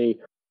was a she.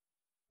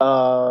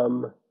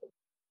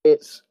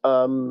 It's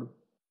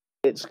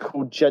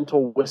called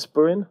Gentle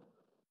Whispering.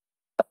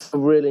 That's a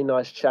really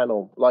nice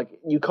channel. Like,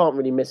 you can't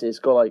really miss it. It's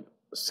got like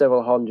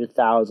several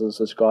 100,000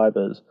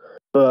 subscribers.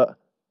 But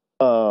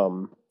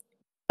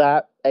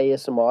that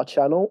ASMR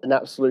channel, an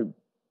absolute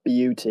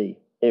beauty.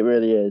 It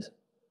really is.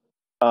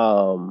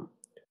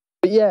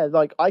 But yeah,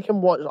 like I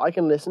can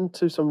listen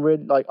to some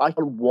really, like, I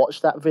can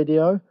watch that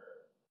video,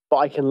 but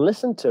I can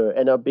listen to it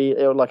and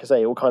it'll like I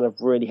say, it will kind of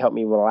really help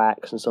me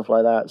relax and stuff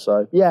like that.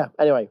 So yeah.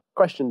 Anyway,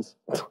 questions.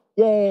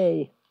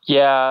 Yay.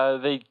 Yeah,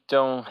 they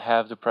don't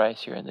have the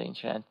price here on the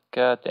internet.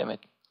 God damn it.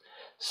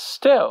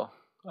 Still,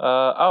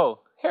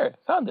 here,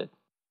 found it.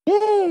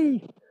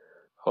 Yay.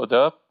 Hold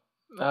up.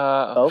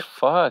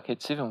 Fuck,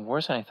 it's even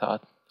worse than I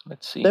thought.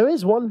 Let's see. There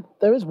is one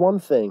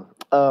thing.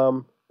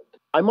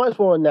 I might as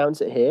well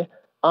announce it here.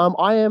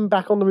 I am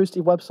back on the Rooster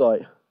Teeth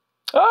website.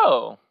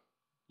 Oh,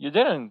 you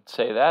didn't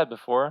say that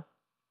before.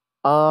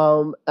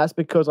 That's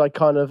because I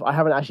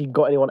haven't actually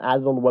got anyone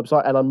added on the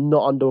website, and I'm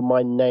not under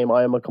my name.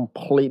 I am a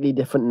completely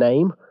different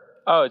name.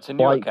 Oh, it's a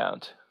new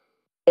account.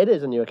 It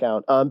is a new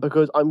account.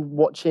 Because I'm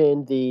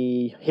watching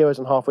the Heroes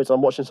and Halfwits.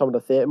 I'm watching some of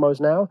the theatre modes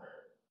now.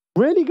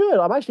 Really good.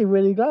 I'm actually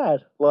really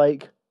glad.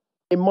 Like,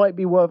 it might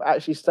be worth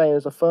actually staying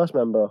as a first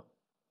member,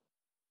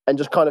 and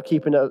just kind of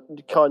keeping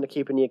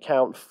the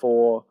account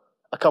for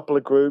a couple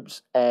of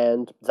groups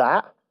and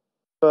that.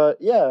 But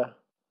yeah,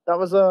 that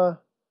was a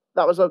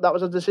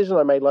decision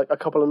I made like a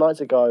couple of nights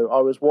ago.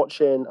 I was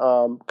watching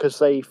because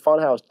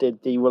Funhouse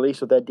did the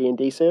release of their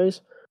D&D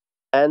series,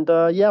 and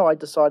I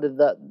decided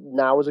that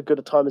now was as good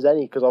a time as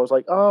any, because I was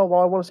like, oh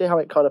well, I want to see how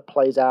it kind of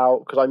plays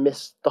out, because I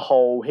missed the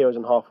whole Heroes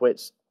and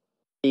Halfwits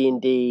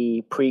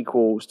D&D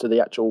prequels to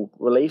the actual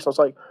release. I was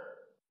like,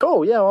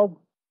 cool, yeah.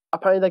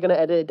 Apparently they're going to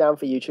edit it down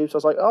for YouTube, so I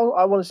was like, oh,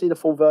 I want to see the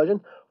full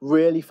version.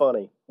 Really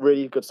funny,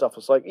 really good stuff. I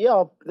was like,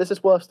 yeah, this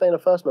is worth staying a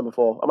first member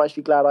for. I'm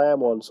actually glad I am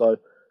one. So,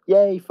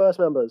 yay, first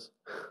members.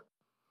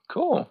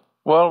 Cool.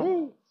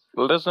 Well,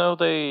 let us know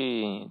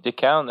the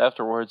account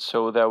afterwards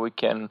so that we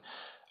can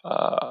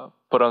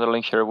put on the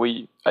link here.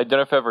 I don't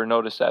know if you ever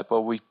noticed that,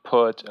 but we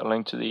put a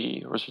link to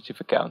the Rooster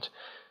Teeth account,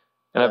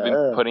 and I've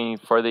been putting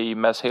for the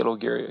Mass Halo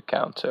Gear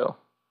account too.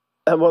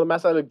 Well, the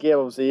Mass Halo Gear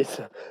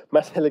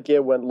Mass Halo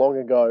Gear went long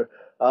ago.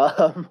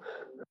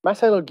 Mass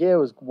Halo Gear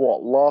was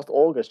what, last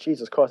August?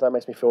 Jesus Christ, that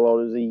makes me feel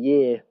old. It was a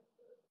year.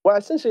 Well,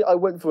 essentially, I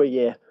went for a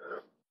year.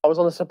 I was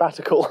on a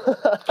sabbatical.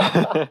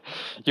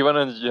 You went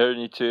on a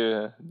journey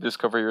to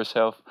discover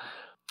yourself.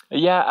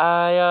 Yeah,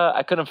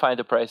 I couldn't find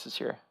the prices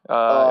here. It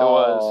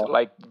was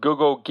like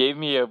Google gave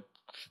me a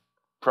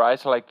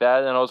price like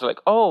that, and I was like,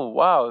 oh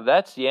wow,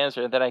 that's the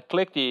answer. And then I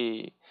clicked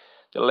the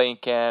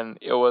link, and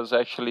it was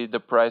actually the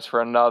price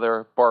for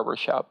another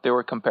barbershop. They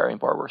were comparing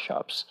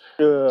barbershops.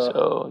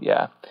 So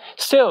yeah,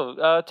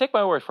 still, take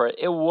my word for it.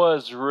 It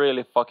was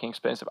really fucking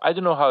expensive. I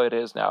don't know how it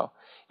is now.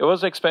 It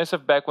was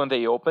expensive back when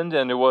they opened,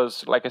 and it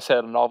was, like I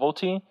said, a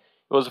novelty. It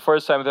was the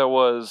first time there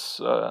was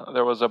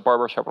a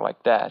barbershop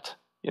like that,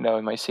 in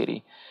my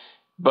city.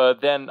 But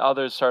then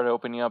others started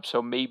opening up,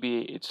 so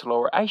maybe it's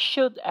lower. I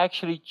should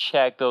actually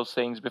check those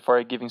things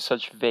before giving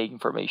such vague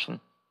information.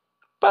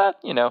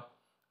 But,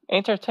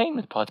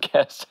 entertainment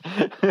podcast.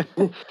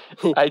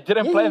 I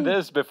didn't plan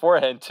this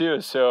beforehand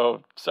too,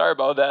 so sorry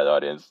about that,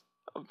 audience.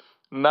 I'm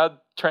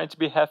not trying to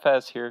be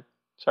half-assed here.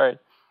 Sorry.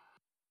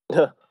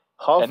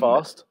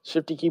 Half-assed?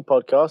 Shifty Key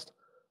podcast.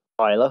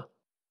 Tyler.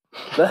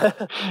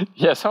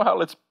 Yeah, somehow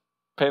let's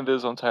pin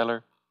this on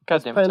Tyler.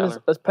 God damn it,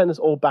 Tyler. Let's pin this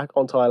all back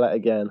on Tyler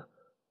again.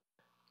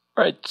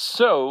 Right,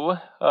 so,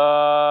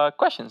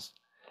 questions.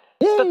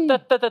 Yay!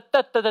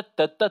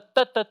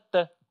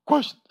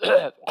 Questions.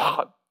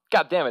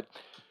 God damn it.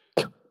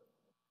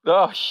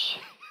 Oh,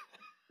 shit.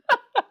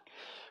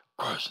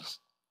 Questions.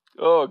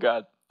 Oh,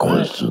 God.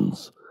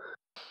 Questions.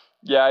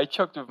 Yeah, I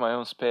choked with my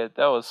own spit.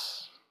 That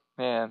was,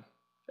 man,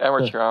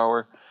 amateur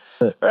hour.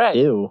 All right.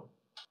 Ew.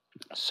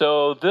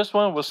 So this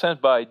one was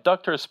sent by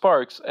Dr.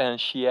 Sparks, and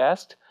she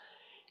asked,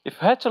 if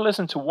you had to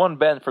listen to one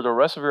band for the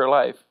rest of your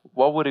life,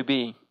 what would it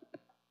be?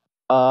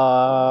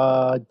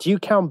 Do you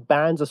count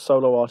bands as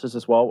solo artists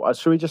as well?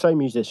 Should we just say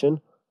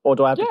musician? Or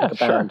do I have to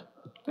pick a band?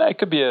 No, it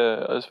could be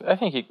I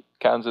think he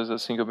counts as a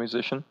single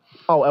musician.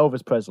 Oh,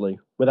 Elvis Presley,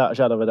 without a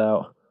shadow of a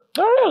doubt.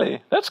 Oh,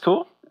 really? That's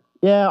cool.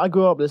 Yeah, I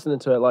grew up listening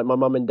to it. Like, my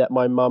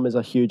mum is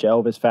a huge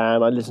Elvis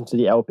fan. I listened to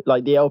the LP.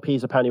 Like, the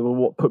LPs apparently were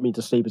what put me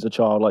to sleep as a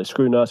child. Like,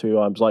 Screw Nursery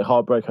Rhymes, like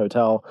Heartbreak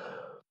Hotel.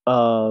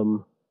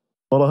 Well,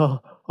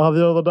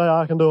 the other day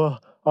I can do a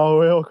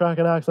real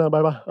cracking accent,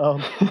 baby.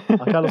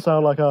 I kind of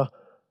sound like a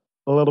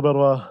little bit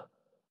of a,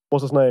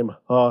 what's his name?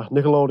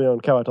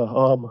 Nickelodeon character.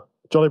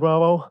 Johnny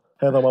Bravo.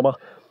 Hey there, mama.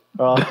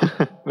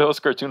 That was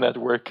Cartoon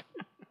Network.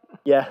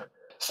 Yeah.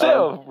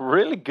 Still,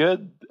 really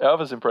good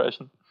Elvis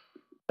impression.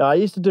 I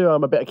used to do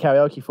a bit of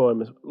karaoke for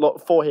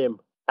him,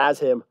 as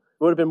him. It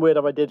would have been weird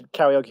if I did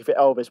karaoke for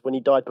Elvis when he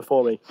died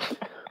before me.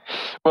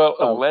 Well,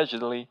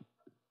 allegedly.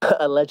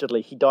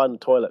 Allegedly. He died in the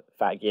toilet,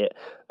 faggot.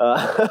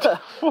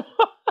 But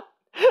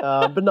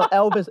no,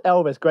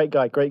 Elvis, great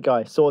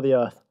guy, saw the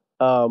earth.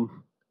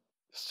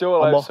 Still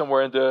alive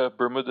somewhere in the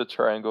Bermuda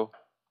Triangle.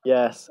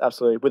 Yes,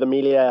 absolutely. With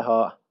Amelia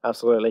Earhart,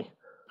 absolutely.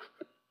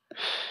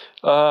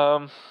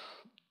 I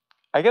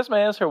guess my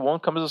answer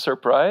won't come as a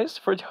surprise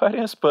for the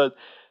audience, but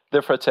the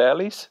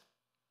Fratellis.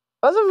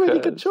 That's a really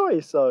good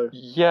choice, though.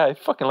 Yeah, I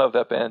fucking love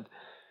that band.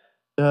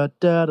 Yeah.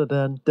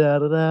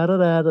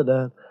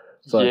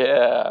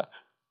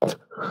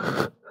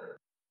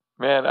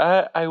 Man,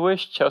 I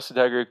wish Chelsea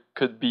Dagger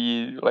could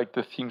be like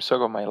the theme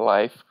song of my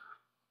life.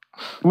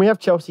 Can we have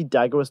Chelsea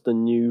Dagger as the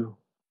new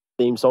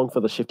theme song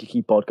for the Shifty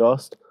Key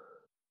podcast?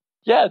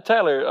 Yeah,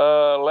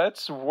 Tyler,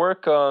 let's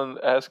work on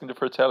asking the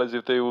Fratellis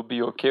if they will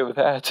be okay with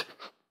that.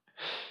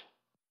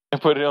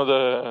 And put it on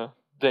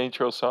the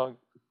intro song.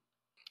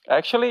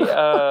 Actually,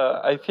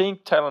 I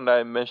think Tyler and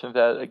I mentioned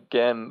that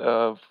again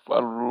a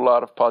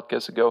lot of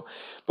podcasts ago.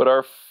 But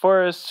our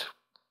first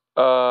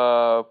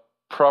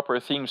proper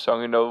theme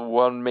song,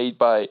 one made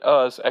by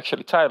us,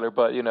 actually Tyler,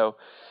 but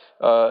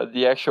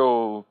the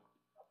actual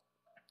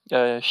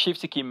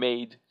Shifty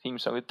made theme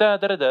song. Da,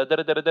 da, da, da, da,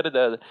 da, da, da,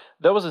 da,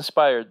 that was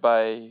inspired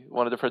by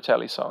one of the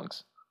Fratellis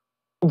songs.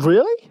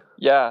 Really?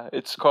 Yeah,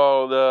 it's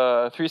called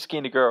Three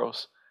Skinny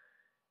Girls.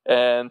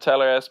 And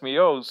Tyler asked me,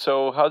 "Oh,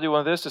 so how do you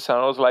want this to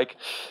sound?" I was like,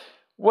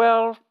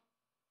 "Well,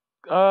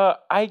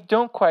 I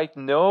don't quite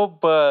know,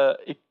 but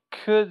it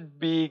could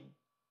be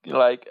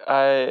like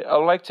I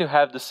would like to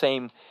have the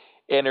same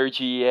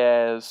energy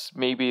as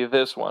maybe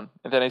this one."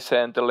 And then I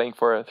sent the link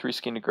for Three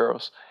Skinny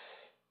Girls.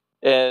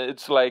 And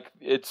it's like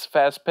it's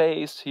fast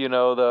paced,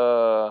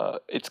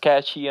 it's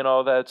catchy and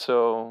all that,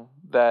 so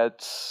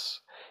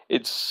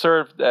it's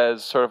served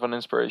as sort of an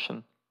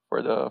inspiration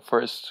for the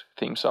first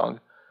theme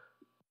song.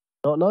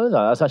 Not know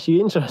that. That's actually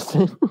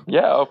interesting.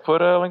 Yeah, I'll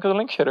put a link in the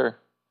link shitter.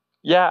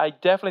 Yeah, I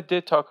definitely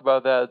did talk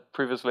about that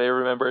previously. I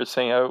remember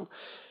saying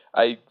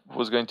I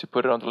was going to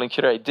put it on the link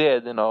shitter. I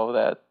did and all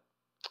that.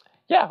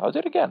 Yeah, I'll do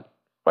it again.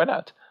 Why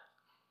not?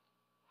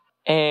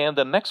 And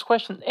the next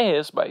question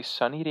is by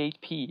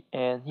Sunny8P,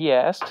 and he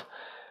asked,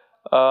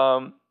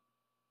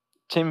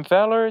 Team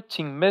Valor,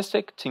 Team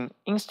Mystic, Team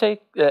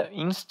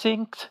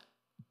Instinct,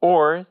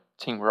 or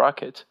Team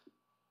Rocket?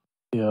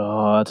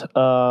 God.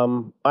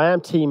 I am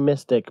Team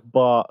Mystic,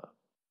 but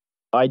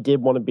I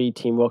did want to be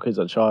Team Rocket as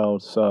a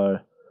child, so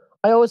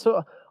I always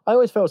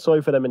felt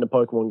sorry for them in the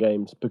Pokemon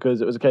games because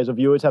it was a case of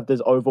you always have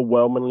this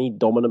overwhelmingly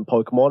dominant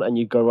Pokemon and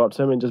you go up to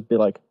them and just be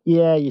like,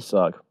 yeah, you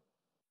suck.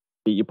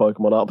 Beat your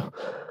Pokemon up.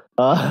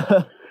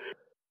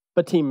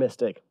 But Team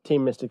Mystic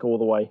all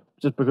the way,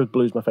 just because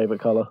blue's my favorite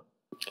color.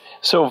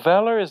 So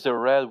Valor is the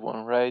red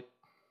one, right?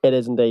 It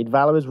is indeed.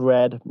 Valor is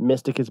red,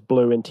 Mystic is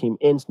blue, and Team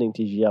Instinct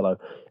is yellow.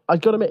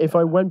 I've got to admit, if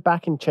I went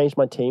back and changed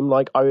my team,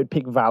 I would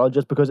pick Valor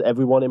just because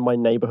everyone in my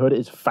neighborhood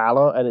is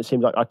Valor, and it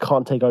seems like I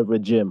can't take over a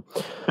gym.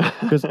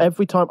 Because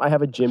every time I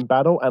have a gym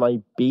battle and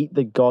I beat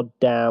the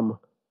goddamn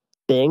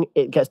thing,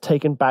 it gets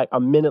taken back a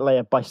minute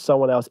later by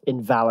someone else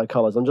in Valor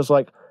colors. I'm just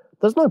like,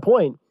 there's no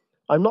point.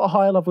 I'm not a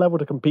high enough level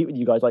to compete with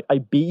you guys. I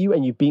beat you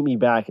and you beat me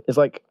back. It's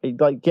like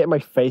getting my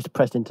face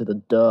pressed into the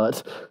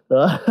dirt.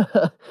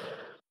 I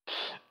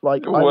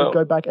would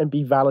go back and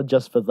be Valor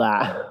just for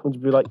that. I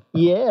would be like,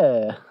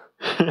 yeah.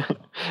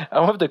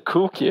 I'm one of the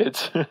cool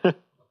kids.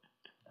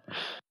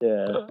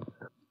 Yeah.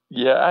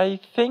 Yeah, I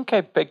think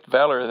I picked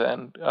Valor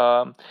then.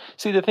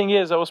 See, the thing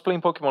is, I was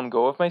playing Pokemon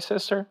Go with my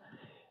sister,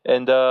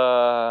 and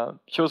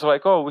she was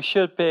like, "Oh, we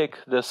should pick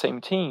the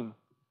same team."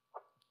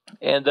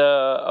 And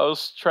I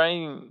was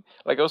saying,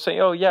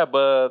 "Oh yeah,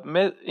 but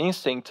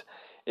Instinct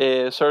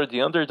is sort of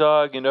the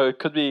underdog. It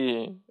could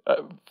be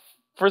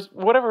for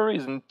whatever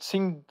reason, it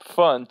seemed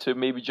fun to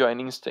maybe join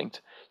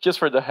Instinct just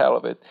for the hell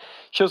of it."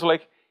 She was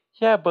like,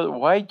 "Yeah, but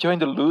why join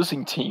the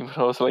losing team?" And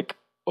I was like,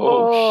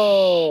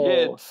 "Oh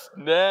shit,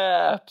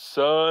 snap,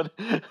 son."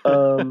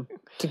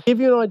 To give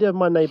you an idea of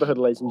my neighborhood,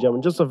 ladies and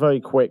gentlemen, just a very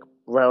quick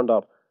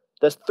roundup.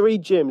 There's 3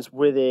 gyms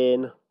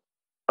within.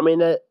 I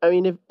mean,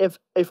 if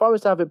I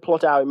was to have it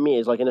plot out in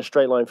meters, like in a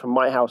straight line from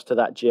my house to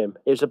that gym,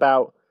 it's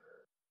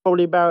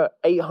probably about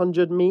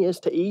 800 meters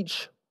to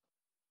each.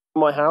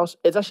 My house.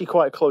 It's actually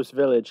quite a close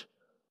village.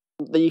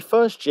 The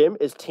first gym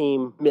is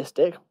Team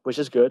Mystic, which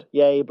is good.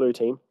 Yay, blue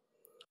team.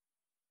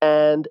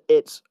 And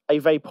it's a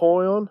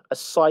Vaporeon, a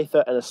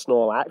Scyther, and a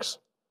Snorlax.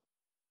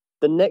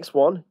 The next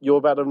one, you're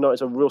about to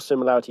notice a real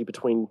similarity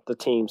between the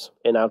teams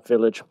in our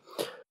village.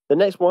 The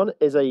next one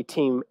is a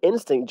Team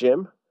Instinct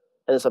gym,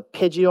 and it's a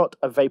Pidgeot,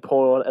 a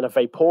Vaporeon, and a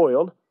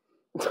Vaporeon.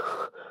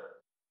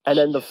 and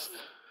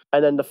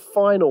then the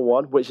final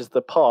one, which is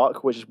the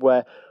park, which is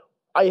where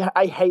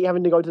I hate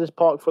having to go to this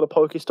park for the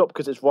Pokestop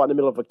because it's right in the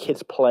middle of a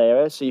kid's play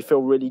area, so you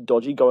feel really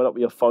dodgy going up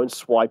with your phone,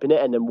 swiping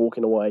it, and then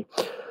walking away.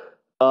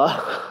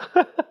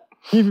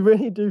 You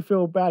really do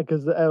feel bad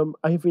because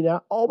every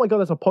now, oh my god,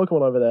 there's a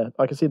Pokemon over there.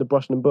 I can see the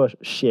brush and bush.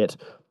 Shit.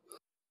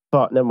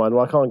 But never mind.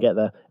 Well, I can't get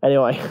there.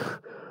 Anyway,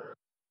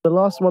 the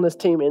last one is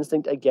Team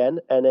Instinct again,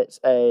 and it's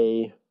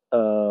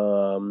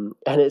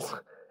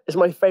it's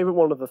my favorite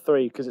one of the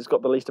 3 because it's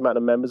got the least amount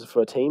of members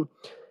for a team.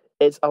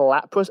 It's a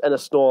Lapras and a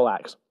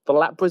Snorlax. The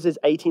Lapras is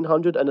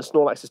 1800 and the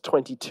Snorlax is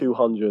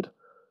 2200.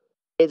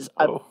 It's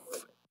the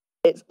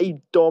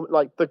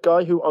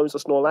guy who owns the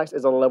Snorlax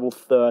is on level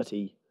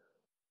 30.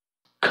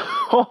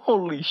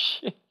 Holy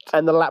shit.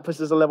 And the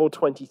Lapras is a level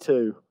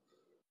 22.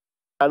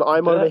 And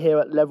I'm over here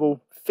at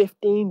level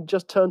 15,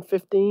 just turned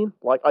 15.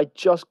 I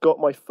just got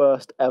my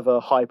first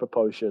ever Hyper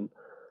Potion.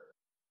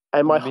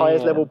 And my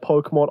highest level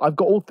Pokemon, I've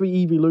got all 3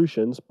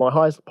 evolutions. My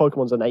highest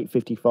Pokemon's an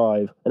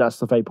 855, and that's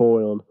the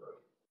Vaporeon.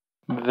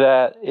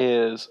 That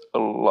is a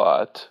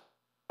lot.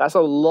 That's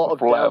a lot of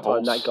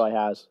downtime that guy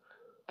has.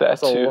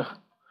 That's too.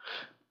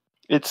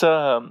 It's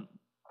in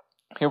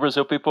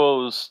Brazil,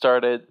 people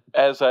started,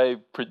 as I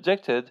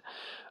predicted,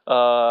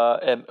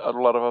 and a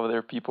lot of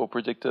other people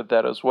predicted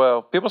that as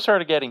well. People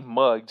started getting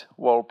mugged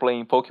while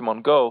playing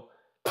Pokemon Go.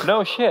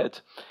 No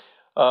shit.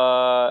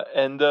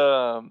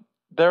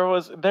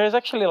 There's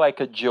actually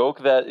a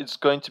joke that it's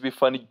going to be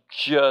funny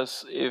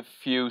just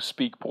if you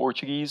speak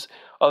Portuguese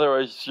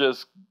Otherwise,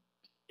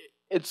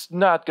 it's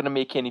not gonna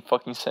make any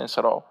fucking sense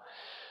at all.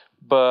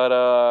 But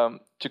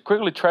to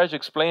quickly try to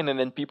explain, and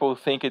then people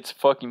think it's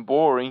fucking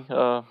boring.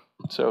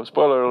 So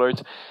spoiler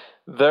alert.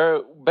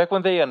 Back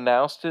when they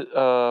announced it,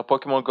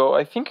 Pokemon Go,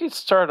 I think it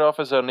started off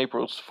as an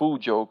April's Fool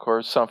joke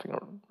or something,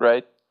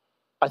 right?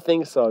 I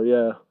think so.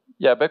 Yeah.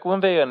 Yeah, back when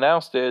they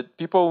announced it,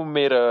 people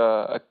made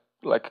a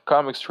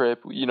comic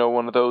strip,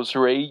 one of those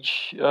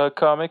Rage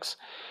comics.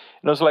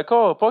 And I was like,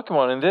 oh,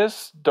 Pokemon in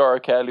this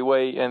dark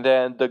alleyway. And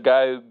then the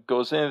guy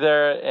goes in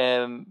there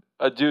and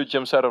a dude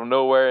jumps out of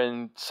nowhere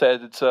and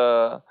said it's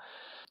a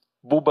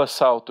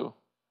Bulbasalto,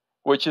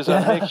 which is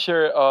a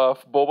mixture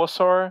of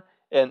Bulbasaur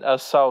and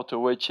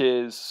Assalto, which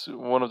is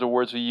one of the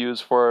words we use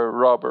for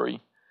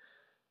robbery.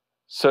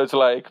 So it's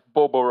like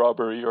Bobo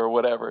robbery or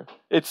whatever.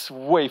 It's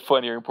way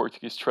funnier in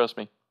Portuguese, trust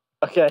me.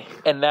 Okay.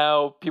 And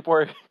now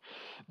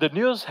the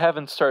news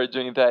haven't started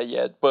doing that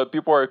yet, but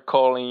people are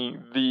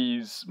calling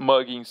these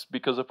muggings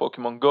because of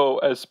Pokemon Go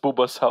as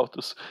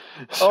Bulbasaltos.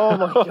 So Oh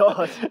my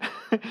god.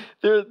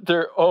 they're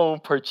their own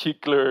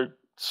particular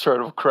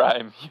sort of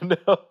crime,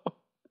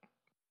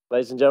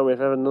 Ladies and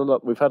gentlemen,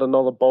 we've had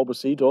another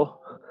Bulbasaur.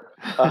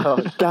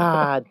 Oh,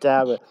 god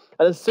damn it.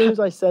 And as soon as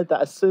I said that,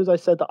 I saw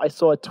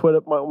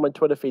on my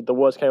Twitter feed, the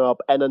words came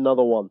up, and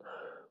another one.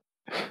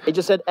 It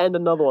just said, and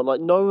another one. Like,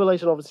 no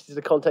relation, obviously, to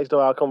the context of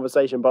our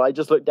conversation, but I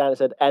just looked down and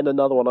said, and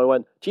another one. I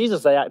went,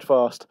 Jesus, they act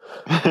fast.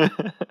 I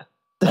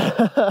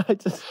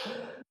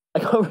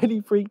got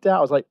really freaked out.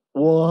 I was like,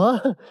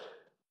 what?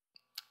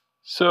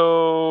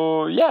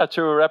 So, yeah,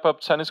 to wrap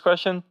up Sunny's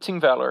question,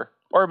 Team Valor.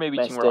 Or maybe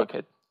Team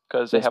Rocket,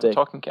 because they have a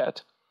talking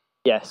cat.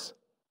 Yes.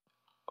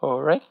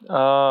 All right.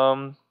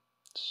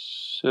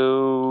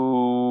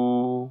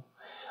 So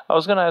I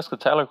was gonna ask a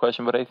Tyler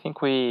question, but I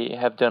think we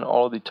have done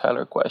all the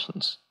Tyler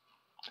questions.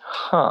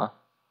 Huh.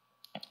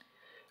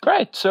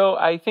 Right. So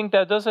I think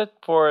that does it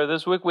for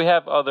this week. We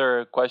have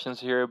other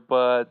questions here,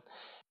 but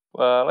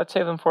let's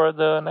save them for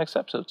the next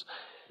episodes.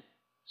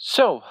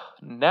 So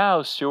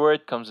now,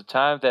 Stuart, comes a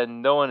time that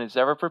no one is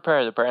ever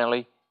prepared.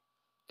 Apparently,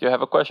 do you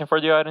have a question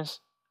for the audience?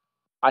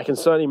 I can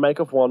certainly make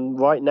up one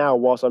right now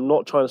whilst I'm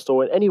not trying to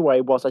stall it anyway,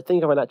 whilst I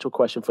think of an actual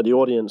question for the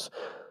audience.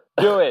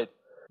 Do it.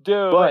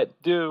 Do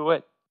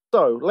it.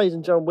 So, ladies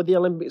and gentlemen, with the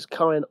Olympics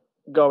going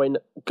on,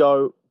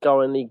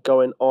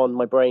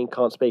 my brain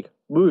can't speak.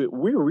 Begin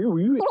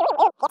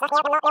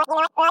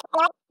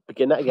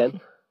that again.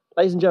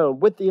 Ladies and gentlemen,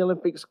 with the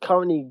Olympics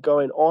currently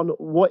going on,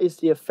 what is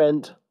the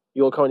event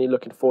you're currently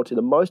looking forward to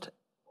the most?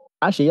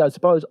 Actually, I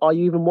suppose, are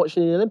you even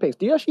watching the Olympics?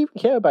 Do you actually even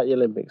care about the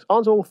Olympics?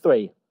 Answer all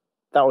three.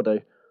 That will do.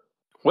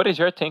 What is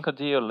your take on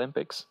the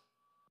Olympics?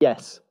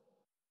 Yes.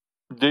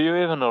 Do you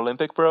even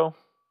Olympic, bro?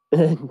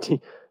 I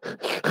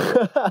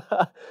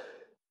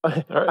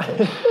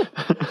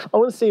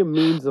want to see a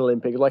memes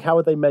Olympics. Like, how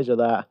would they measure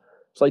that?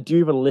 It's like, do you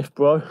even lift,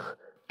 bro?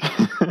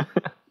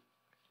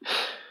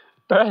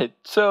 Alright,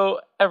 so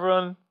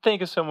everyone,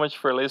 thank you so much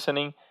for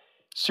listening.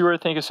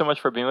 Stuart, thank you so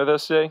much for being with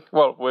us today.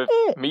 Well, with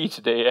me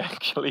today,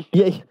 actually.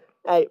 Yeah.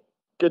 Hey,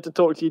 good to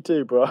talk to you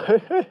too, bro.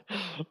 It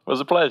was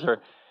a pleasure.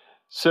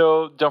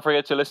 So don't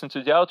forget to listen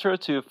to the outro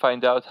to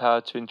find out how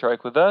to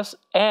interact with us.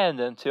 And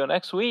until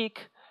next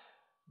week,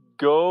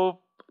 go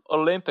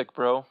Olympic,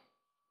 bro.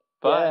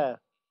 Bye. Yeah.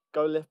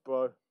 Go lift,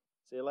 bro.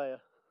 See you later.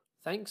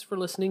 Thanks for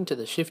listening to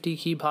the Shifty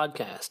Key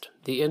Podcast.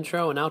 The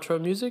intro and outro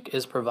music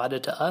is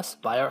provided to us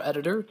by our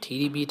editor,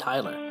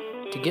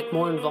 TDBTyler. To get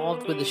more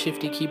involved with the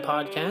Shifty Key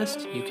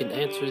Podcast, you can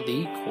answer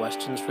the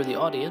questions for the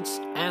audience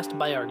asked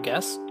by our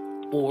guests,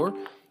 or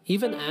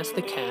even ask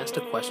the cast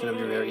a question of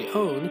your very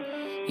own,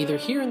 either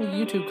here in the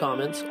YouTube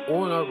comments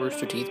or in our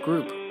Rooster Teeth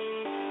group.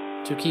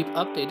 To keep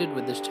updated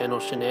with this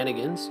channel's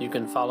shenanigans, you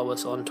can follow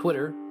us on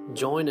Twitter,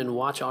 join and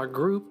watch our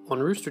group on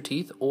Rooster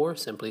Teeth, or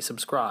simply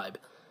subscribe.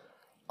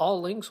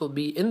 All links will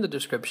be in the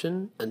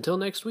description. Until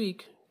next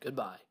week,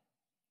 goodbye.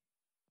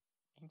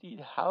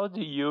 Indeed, how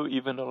do you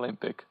even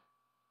Olympic?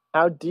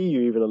 How do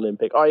you even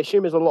Olympic? I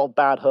assume there's a lot of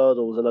bad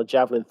hurdles and a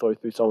javelin throw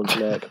through someone's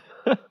neck.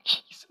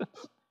 Jesus.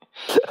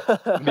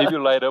 Maybe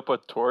light up a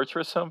torch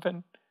or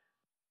something?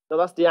 No,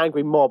 that's the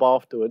angry mob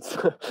afterwards.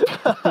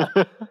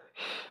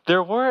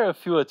 There were a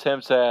few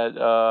attempts at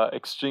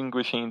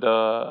extinguishing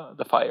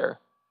the fire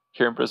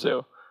here in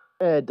Brazil.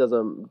 It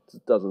doesn't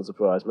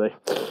surprise me.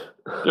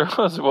 There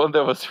was one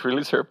that was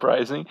really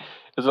surprising.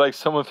 It was like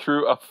someone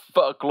threw a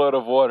fuckload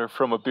of water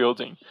from a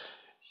building.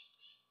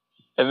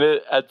 And then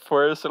at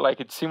first,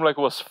 it seemed like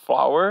it was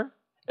flour.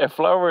 And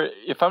flour,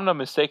 if I'm not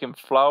mistaken,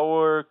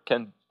 flour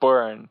can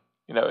burn.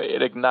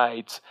 It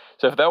ignites.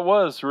 So if that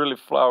was really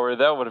flour,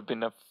 that would have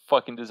been a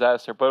fucking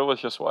disaster. But it was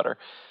just water.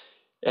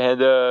 And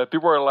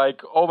people were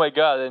like, oh my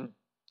god, and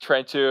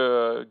trying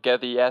to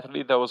get the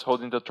athlete that was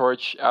holding the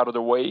torch out of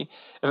the way.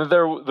 And then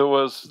there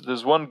was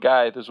this one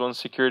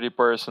security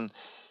person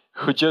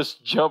who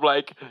just jumped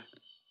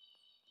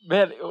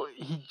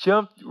he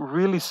jumped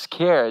really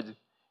scared.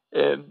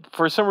 And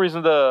for some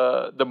reason,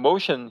 the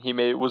motion he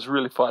made was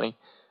really funny.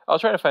 I'll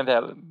try to find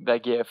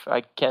that gif.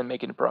 I can't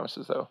make any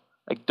promises, though.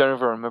 I don't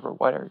even remember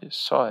why I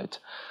saw it.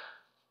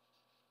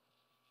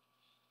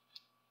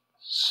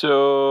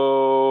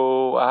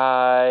 So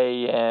I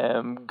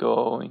am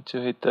going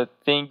to hit the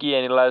thingy.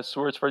 Any last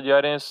words for the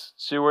audience,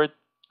 Stuart?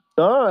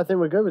 No, I think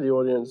we're good with the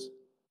audience.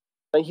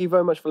 Thank you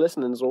very much for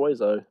listening, as always,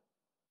 though.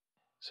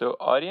 So,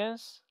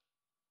 audience,